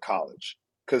that go to college.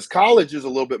 Because college is a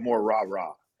little bit more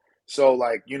rah-rah. So,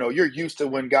 like, you know, you're used to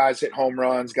when guys hit home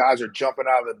runs, guys are jumping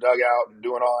out of the dugout and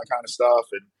doing all that kind of stuff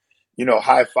and, you know,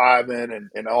 high-fiving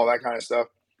and all that kind of stuff.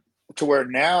 To where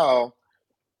now,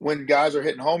 when guys are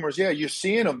hitting homers, yeah, you're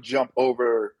seeing them jump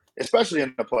over, especially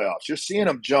in the playoffs. You're seeing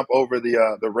them jump over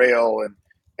the rail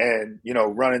and, you know,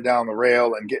 running down the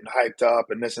rail and getting hyped up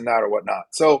and this and that or whatnot.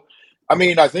 So, I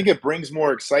mean, I think it brings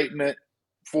more excitement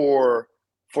for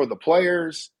the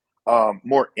players,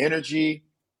 more energy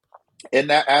in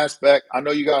that aspect. I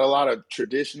know you got a lot of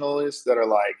traditionalists that are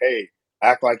like, hey,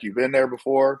 act like you've been there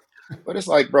before. But it's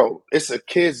like, bro, it's a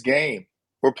kid's game.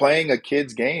 We're playing a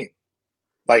kid's game.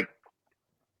 Like,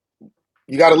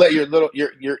 you got to let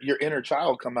your inner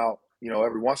child come out, you know,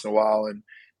 every once in a while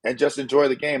and just enjoy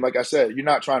the game. Like I said, you're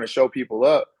not trying to show people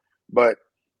up, but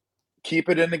keep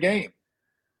it in the game.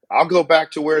 I'll go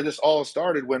back to where this all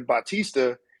started when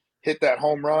Bautista hit that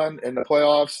home run in the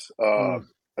playoffs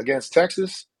against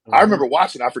Texas. Mm-hmm. I remember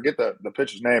watching. I forget the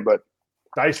pitcher's name, but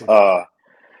Dyson.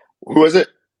 Who was it?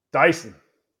 Dyson.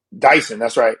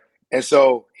 That's right. And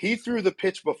so he threw the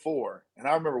pitch before, and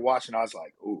I remember watching. I was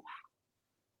like, "Ooh,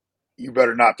 you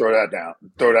better not throw that down.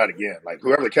 Throw that again. Like,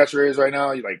 whoever the catcher is right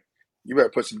now, you better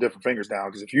put some different fingers down,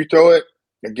 because if you throw it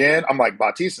again, I'm like,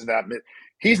 Bautista's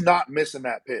he's not missing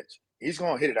that pitch. He's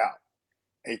going to hit it out."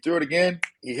 And he threw it again.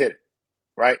 He hit it.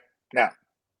 Right? Now,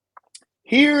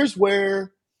 here's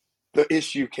where the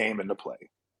issue came into play.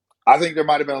 I think there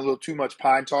might have been a little too much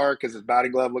pine tar because his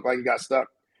batting glove looked like he got stuck.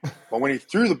 But when he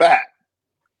threw the bat,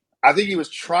 I think he was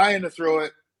trying to throw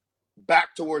it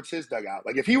back towards his dugout.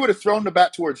 Like, if he would have thrown the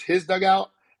bat towards his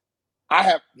dugout,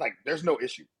 there's no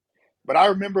issue. But I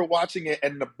remember watching it,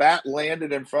 and the bat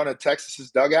landed in front of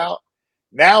Texas's dugout.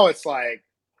 Now it's like,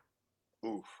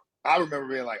 oof. I remember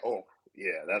being like, oh,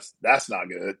 yeah, that's not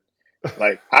good.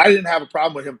 Like, I didn't have a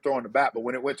problem with him throwing the bat, but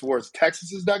when it went towards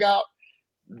Texas's dugout,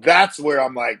 that's where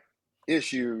I'm like,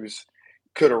 issues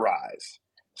could arise.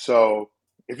 So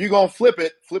if you're going to flip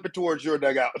it towards your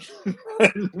dugout,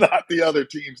 not the other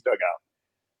team's dugout.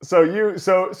 So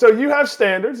you have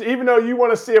standards, even though you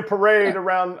want to see a parade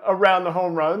around the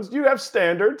home runs. You have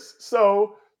standards.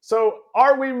 So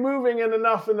are we moving in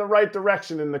the right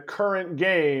direction in the current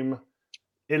game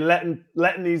in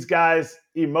letting these guys'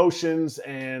 emotions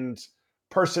and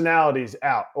personalities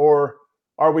out, or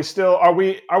are we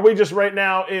just right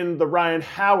now in the Ryan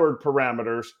Howard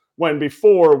parameters when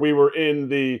before we were in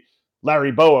the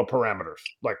Larry Boa parameters.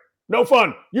 Like, no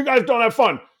fun. You guys don't have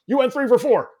fun. You went 3 for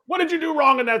 4. What did you do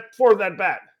wrong in that fourth at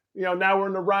bat? Now we're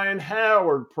in the Ryan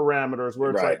Howard parameters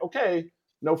where it's Right. like, okay,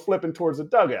 no flipping towards the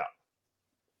dugout.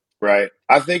 Right.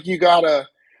 I think you gotta,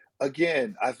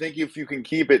 again, I think if you can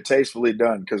keep it tastefully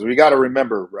done, because we gotta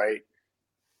remember, right?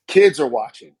 Kids are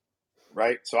watching,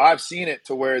 right? So I've seen it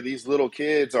to where these little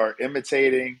kids are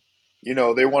imitating,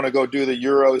 they want to go do the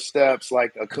Euro steps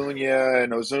like Acuna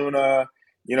and Ozuna,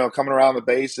 coming around the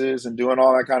bases and doing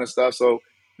all that kind of stuff. So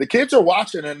the kids are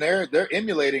watching and they're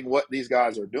emulating what these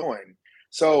guys are doing.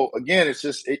 So again, it's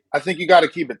just I think you got to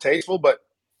keep it tasteful, but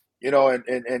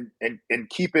and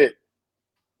keep it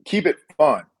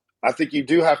fun. I think you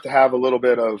do have to have a little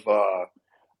bit of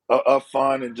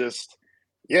fun and just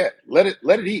let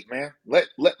it eat, man. Let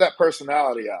that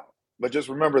personality out. But just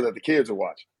remember that the kids are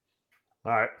watching.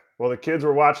 All right. Well, the kids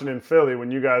were watching in Philly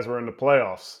when you guys were in the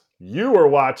playoffs. You were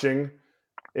watching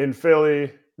in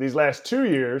Philly these last 2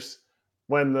 years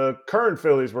when the current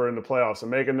Phillies were in the playoffs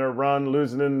and making their run,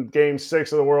 losing in Game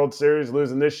 6 of the World Series,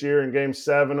 losing this year in Game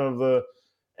 7 of the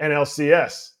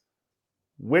NLCS.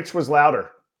 Which was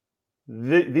louder,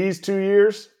 these 2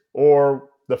 years or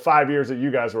the 5 years that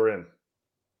you guys were in?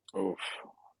 Oof.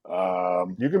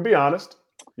 You can be honest.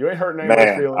 You ain't hurting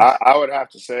anybody's feelings. I would have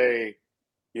to say,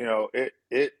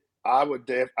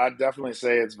 I'd definitely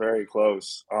say it's very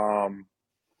close. I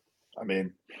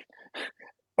mean,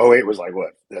 08 was like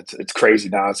what? It's crazy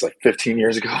now. It's like 15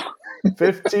 years ago.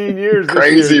 15 years this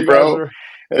Crazy, year. bro.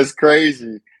 It's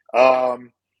crazy. I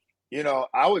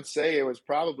would say it was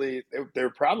probably they're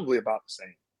probably about the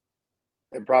same.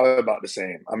 They're probably about the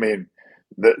same. I mean,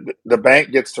 the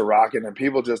bank gets to rocking and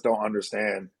people just don't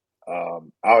understand. I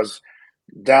was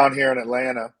down here in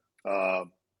Atlanta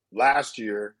last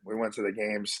year. We went to the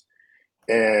games,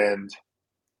 and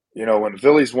when the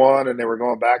Phillies won and they were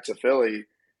going back to Philly,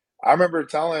 I remember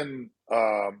telling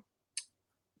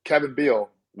Kevin Beal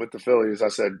with the Phillies, I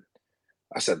said,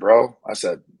 bro,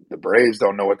 the Braves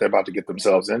don't know what they're about to get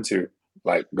themselves into,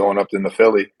 like going up in the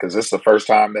Philly, because this is the first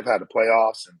time they've had the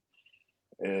playoffs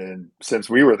and since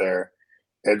we were there.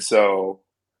 And so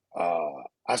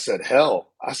I said,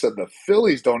 the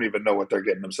Phillies don't even know what they're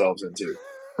getting themselves into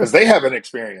because they haven't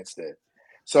experienced it.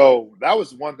 So that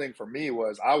was one thing for me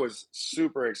was I was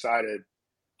super excited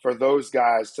for those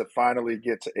guys to finally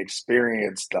get to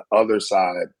experience the other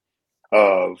side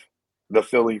of the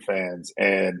Philly fans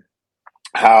and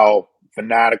how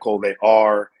fanatical they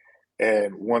are.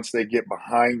 And once they get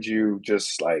behind you,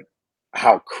 just like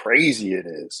how crazy it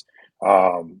is.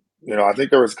 I think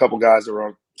there was a couple guys that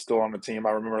were still on the team.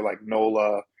 I remember like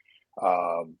Nola,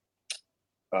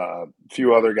 a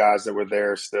few other guys that were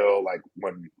there still, like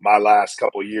when my last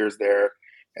couple years there,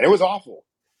 and it was awful.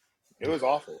 It was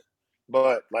awful.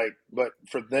 But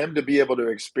for them to be able to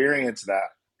experience that,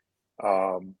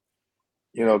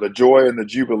 the joy and the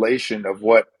jubilation of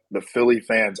what the Philly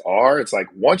fans are, it's like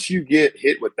once you get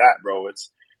hit with that, bro,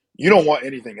 you don't want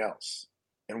anything else.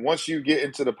 And once you get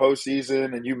into the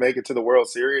postseason and you make it to the World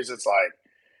Series, it's like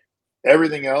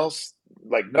everything else,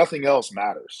 like nothing else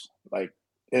matters. Like,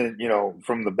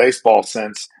 from the baseball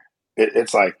sense,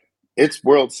 it's like it's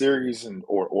World Series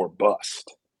or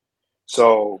bust.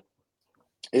 So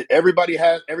everybody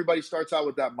starts out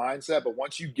with that mindset, but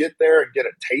once you get there and get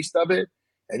a taste of it,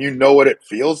 and you know what it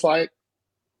feels like,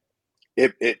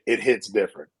 it hits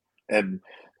different. And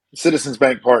Citizens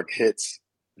Bank Park hits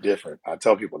different. I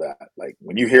tell people that. Like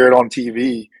when you hear it on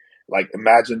TV, like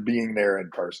imagine being there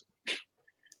in person.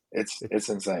 It's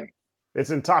insane. It's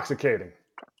intoxicating.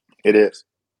 It is.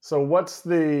 So what's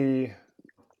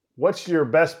your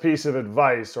best piece of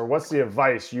advice, or what's the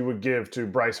advice you would give to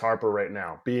Bryce Harper right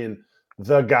now, being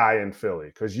the guy in Philly?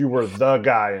 Because you were the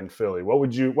guy in Philly.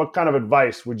 What kind of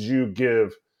advice would you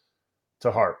give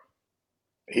to Hart?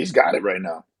 He's got it right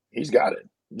now. He's got it.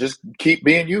 Just keep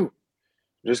being you.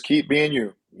 Just keep being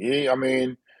you.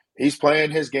 He's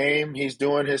playing his game. He's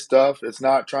doing his stuff. It's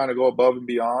not trying to go above and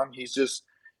beyond. He's just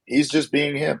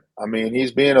being him.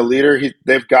 He's being a leader.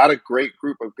 They've got a great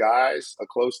group of guys, a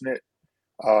close-knit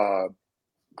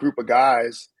group of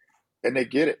guys, and they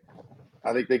get it.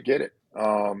 I think they get it.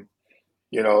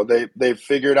 They've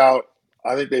figured out.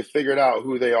 I think they figured out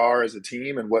who they are as a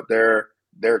team and what their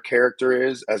character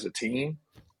is as a team,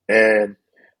 and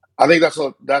I think that's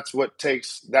what it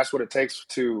takes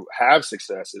to have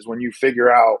success is when you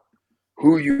figure out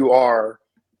who you are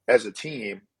as a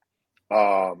team.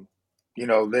 Then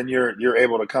you're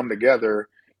able to come together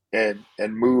and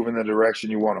move in the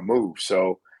direction you want to move.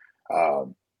 So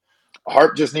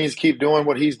Hart just needs to keep doing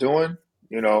what he's doing,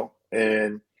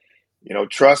 and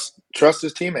trust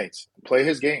his teammates, play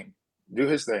his game, do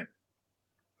his thing.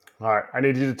 All right, I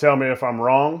need you to tell me if I'm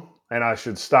wrong, and I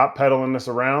should stop peddling this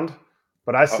around.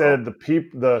 But I said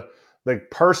the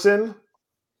person,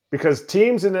 because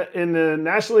teams in the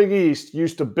National League East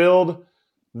used to build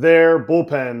their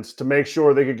bullpens to make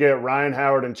sure they could get Ryan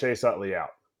Howard and Chase Utley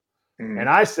out. And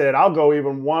I said, I'll go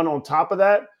even one on top of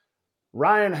that.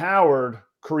 Ryan Howard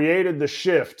created the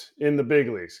shift in the big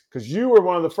leagues, because you were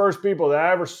one of the first people that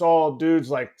I ever saw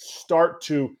dudes like start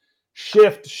to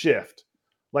shift,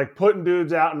 like putting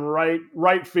dudes out in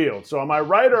right field. So am I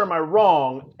right or am I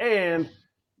wrong? And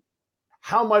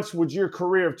how much would your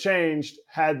career have changed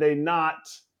had they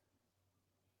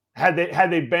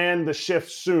banned the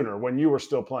shift sooner when you were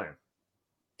still playing?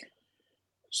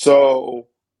 So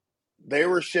they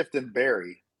were shifting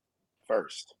Barry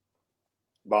first,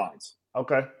 Bonds.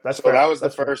 Okay, that's so fair. that was the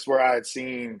first where I had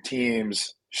seen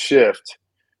teams shift,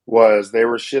 was they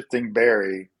were shifting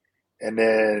Barry, and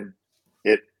then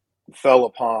it fell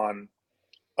upon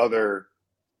other,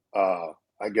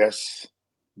 I guess,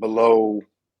 below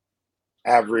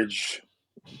average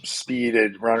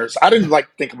speeded runners. I didn't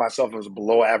like think of myself as a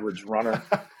below average runner,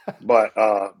 but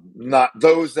not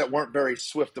those that weren't very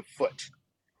swift of foot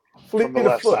from the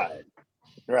left side.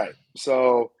 Right.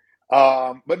 So,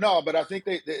 but I think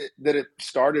that it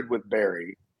started with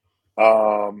Barry.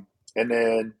 And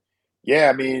then, yeah,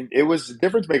 I mean, it was a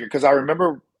difference maker, because I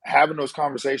remember having those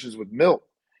conversations with Milt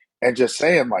and just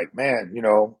saying, like, man,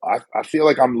 I feel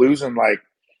like I'm losing like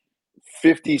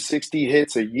 50, 60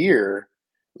 hits a year,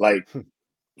 like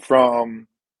from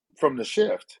the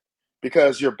shift,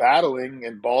 because you're battling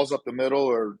and balls up the middle,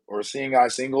 or seeing eye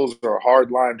singles or hard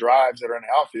line drives that are in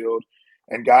the outfield,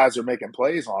 and guys are making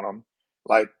plays on them.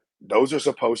 Like, those are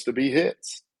supposed to be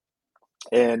hits.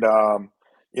 And,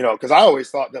 because I always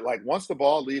thought that, like, once the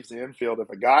ball leaves the infield, if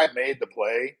a guy made the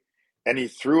play and he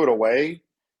threw it away,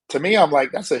 to me, I'm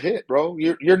like, that's a hit, bro.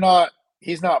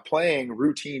 He's not playing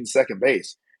routine second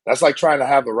base. That's like trying to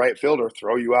have the right fielder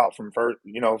throw you out from first,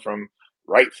 from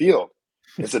right field.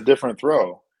 It's a different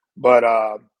throw. But,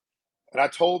 and I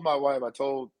told my wife,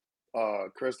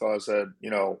 Crystal, I said,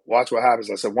 watch what happens.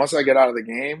 I said, once I get out of the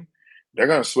game, they're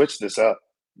going to switch this up.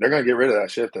 They're going to get rid of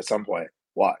that shift at some point.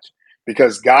 Watch.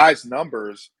 Because guys'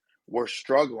 numbers were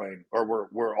struggling, or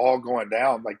were all going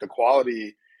down. Like, the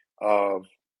quality of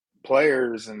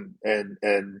players and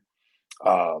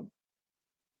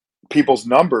people's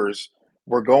numbers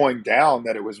were going down,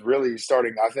 that it was really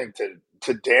starting, I think,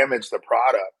 to damage the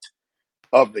product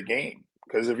of the game.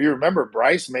 Because if you remember,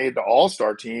 Bryce made the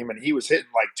All-Star team and he was hitting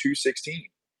like 216.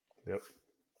 Yep.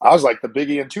 I was like, the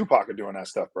Biggie and Tupac are doing that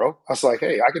stuff, bro. I was like,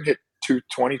 hey, I can hit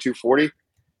 220, 240.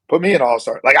 Put me in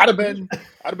All-Star. Like, I'd have been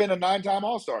a 9-time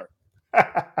All-Star.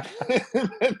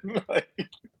 But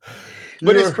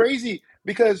it's crazy,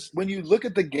 because when you look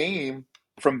at the game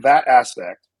from that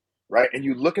aspect, right, and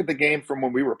you look at the game from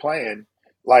when we were playing,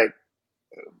 like,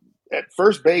 at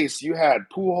first base, you had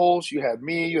Pujols, you had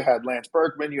me, you had Lance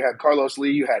Berkman, you had Carlos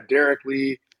Lee, you had Derek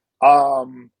Lee,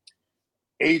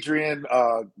 Adrian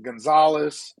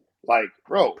Gonzalez. Like,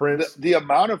 bro, the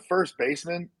amount of first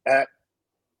basemen at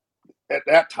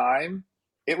that time,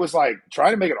 it was like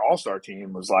trying to make an all-star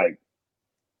team was like,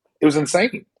 it was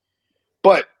insane.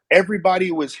 But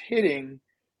everybody was hitting.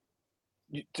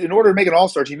 In order to make an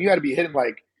all-star team, you had to be hitting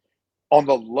like on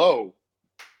the low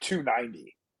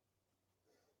 290.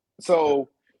 So,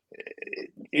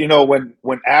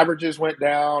 when averages went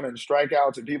down and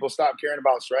strikeouts, and people stopped caring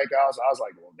about strikeouts, I was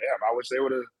like, well, damn, I wish they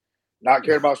would have not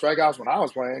cared about strikeouts when I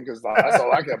was playing, because that's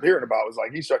all I kept hearing about was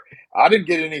like, I didn't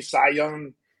get any Cy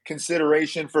Young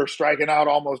consideration for striking out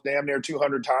almost damn near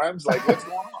 200 times. Like, what's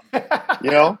going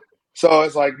on? So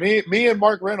it's like me and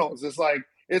Mark Reynolds. It's like,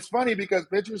 it's funny because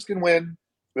pitchers can win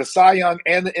the Cy Young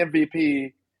and the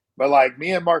MVP, but like,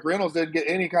 me and Mark Reynolds didn't get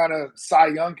any kind of Cy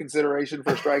Young consideration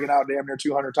for striking out damn near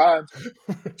 200 times.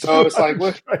 So it's like,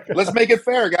 let's make it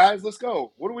fair, guys. Let's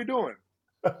go. What are we doing?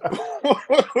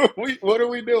 What are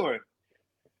we doing?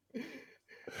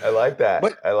 I like that.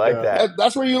 That.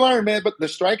 That's where you learn, man. But the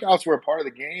strikeouts were a part of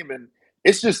the game, and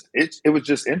it was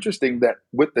just interesting that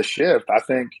with the shift, I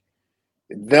think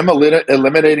them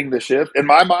eliminating the shift, in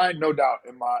my mind, no doubt,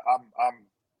 I'm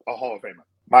a Hall of Famer.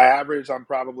 My average, I'm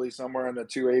probably somewhere in the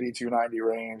 280, 290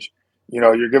 range.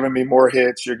 You're giving me more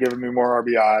hits, you're giving me more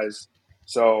RBIs.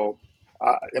 So,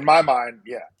 in my mind,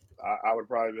 yeah, I would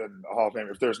probably be a Hall of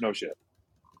Famer if there's no shift.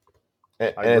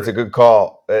 And it's a good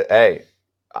call. Hey,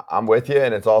 I'm with you,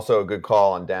 and it's also a good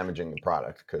call on damaging the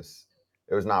product, because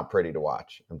it was not pretty to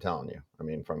watch. I'm telling you. I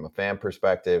mean, from a fan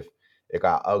perspective, it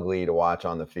got ugly to watch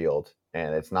on the field,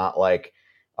 and it's not like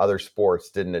other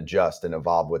sports didn't adjust and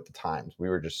evolve with the times. We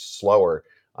were just slower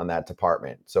on that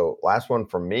department. So last one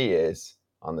for me is,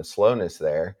 on the slowness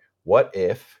there. What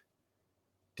if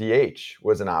DH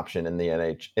was an option in the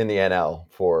NL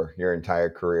for your entire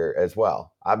career as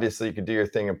well? Obviously, you could do your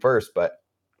thing at first, but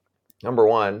number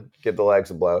one, give the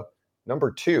legs a blow.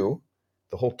 Number two,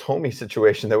 the whole Tommy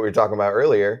situation that we were talking about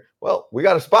earlier. Well, we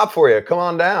got a spot for you. Come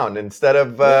on down instead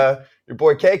of your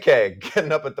boy KK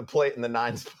getting up at the plate in the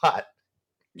 9 spot.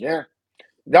 Yeah.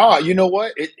 No, you know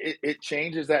what? It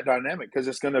changes that dynamic because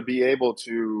it's going to be able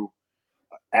to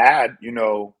add,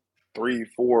 3,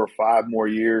 4, 5 more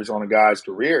years on a guy's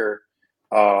career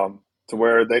to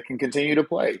where they can continue to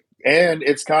play. And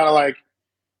it's kind of like,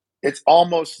 it's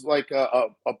almost like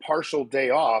a partial day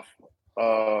off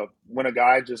when a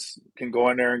guy just can go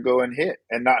in there and go and hit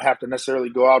and not have to necessarily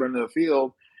go out into the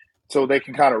field, so they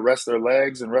can kind of rest their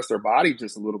legs and rest their body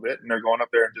just a little bit, and they're going up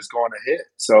there and just going to hit.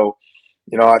 So,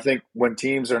 I think when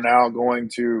teams are now going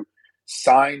to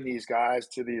sign these guys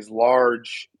to these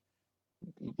large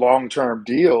long-term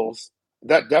deals,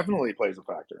 that definitely plays a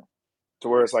factor to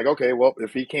where it's like, okay, well,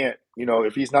 if he can't,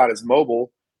 if he's not as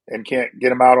mobile and can't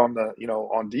get him out on the,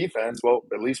 on defense, well,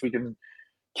 at least we can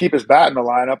keep his bat in the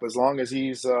lineup as long as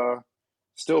he's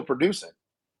still producing.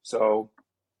 So,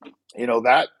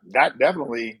 that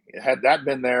definitely, had that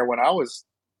been there when I was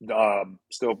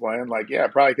still playing, like, yeah,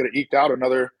 probably could have eked out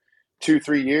another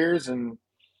 2-3 years and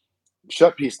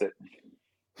shut-pieced it.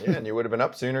 Yeah, and you would have been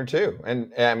up sooner too.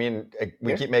 And I mean,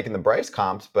 we keep making the Bryce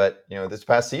comps, but this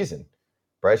past season,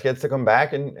 Bryce gets to come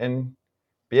back and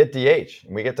be at DH,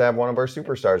 and we get to have one of our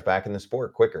superstars back in the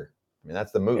sport quicker. I mean,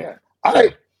 that's the move. Yeah,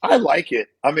 I like it.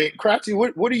 I mean, Kratzy,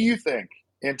 what do you think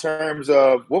in terms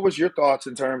of, what was your thoughts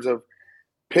in terms of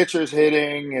pitchers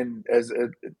hitting and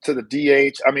to the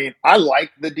DH? I mean, I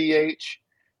like the DH,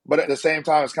 but at the same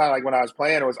time, it's kind of like when I was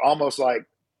playing, it was almost like,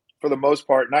 for the most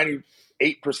part, 98%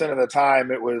 of the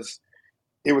time, it was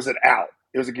an out.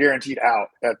 It was a guaranteed out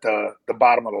at the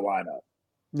bottom of the lineup.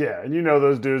 Yeah, and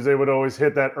those dudes, they would always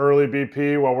hit that early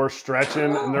BP while we're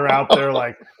stretching, and they're out there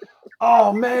like,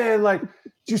 oh man, like, did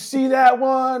you see that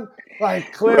one?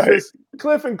 Like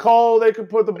Cliff and Cole, they could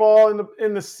put the ball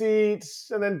in the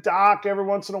seats, and then Doc every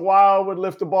once in a while would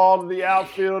lift the ball to the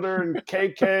outfielder, and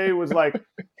KK was like,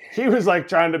 he was like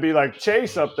trying to be like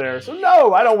Chase up there. So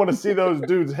no, I don't want to see those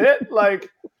dudes hit. Like,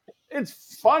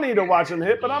 it's funny to watch them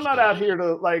hit, but I'm not out here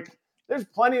to, like, there's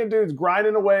plenty of dudes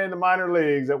grinding away in the minor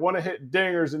leagues that want to hit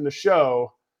dingers in the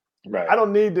show. Right. I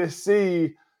don't need to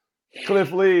see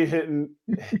Cliff Lee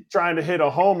trying to hit a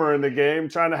homer in the game,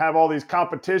 trying to have all these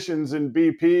competitions in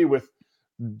BP with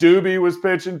Doobie was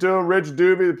pitching to him. Rich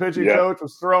Doobie, the pitching coach,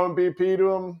 was throwing BP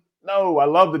to him. No, I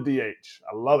love the DH.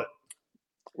 I love it.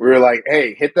 We were like,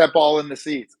 hey, hit that ball in the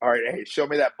seats. All right, hey, show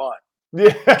me that bunt.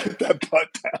 Yeah. Get that bunt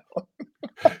down.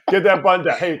 Get that bunt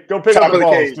down. Hey, go pick up the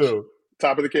balls, too.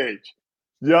 Top of the cage.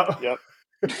 Yep.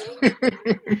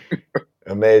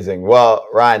 Amazing. Well,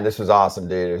 Ryan, this was awesome,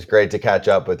 dude. It was great to catch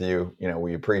up with you.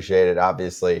 We appreciate it.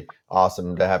 Obviously,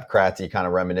 awesome to have Kratzy kind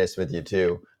of reminisce with you,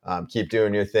 too. Keep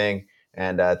doing your thing.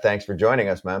 And thanks for joining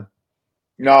us, man.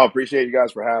 No, appreciate you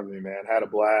guys for having me, man. Had a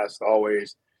blast,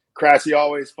 always. Kratzy,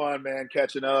 always fun, man,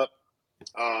 catching up.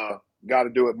 Got to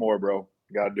do it more, bro.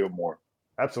 Got to do it more.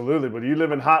 Absolutely. But you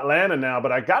live in hot Atlanta now.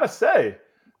 But I got to say,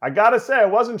 I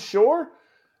wasn't sure.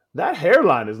 That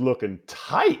hairline is looking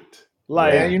tight.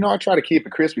 Like, man, I try to keep it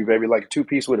crispy, baby, like a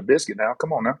 2-piece with a biscuit now.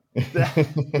 Come on now.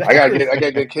 I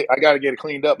gotta get it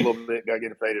cleaned up a little bit. Gotta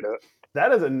get it faded up.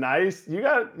 That is a nice. You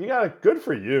got it. Good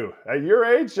for you. At your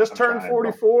age, just turned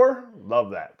 44.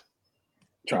 Love that.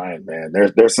 Trying, man.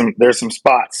 There's some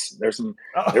spots. There's some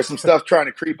stuff trying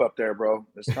to creep up there, bro.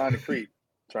 It's trying to creep.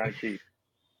 Trying to creep.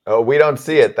 Oh, we don't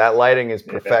see it. That lighting is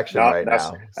perfection right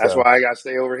now. That's why I gotta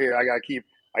stay over here. I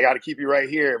gotta keep you right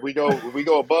here. If we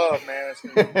go above, man, it's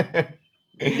gonna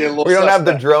get a little. We don't have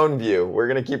the drone view. We're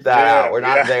gonna keep that out. We're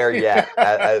not there yet.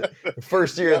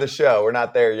 First year of the show, we're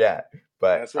not there yet.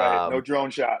 But that's right. No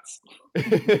drone shots.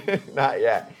 Not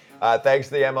yet. Thanks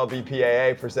to the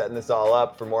MLBPAA for setting this all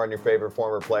up. For more on your favorite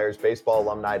former players,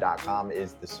 baseballalumni.com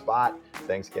is the spot.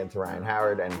 Thanks again to Ryan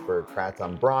Howard, and for Kratz,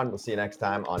 I'm Braun. We'll see you next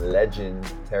time on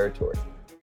Legend Territory.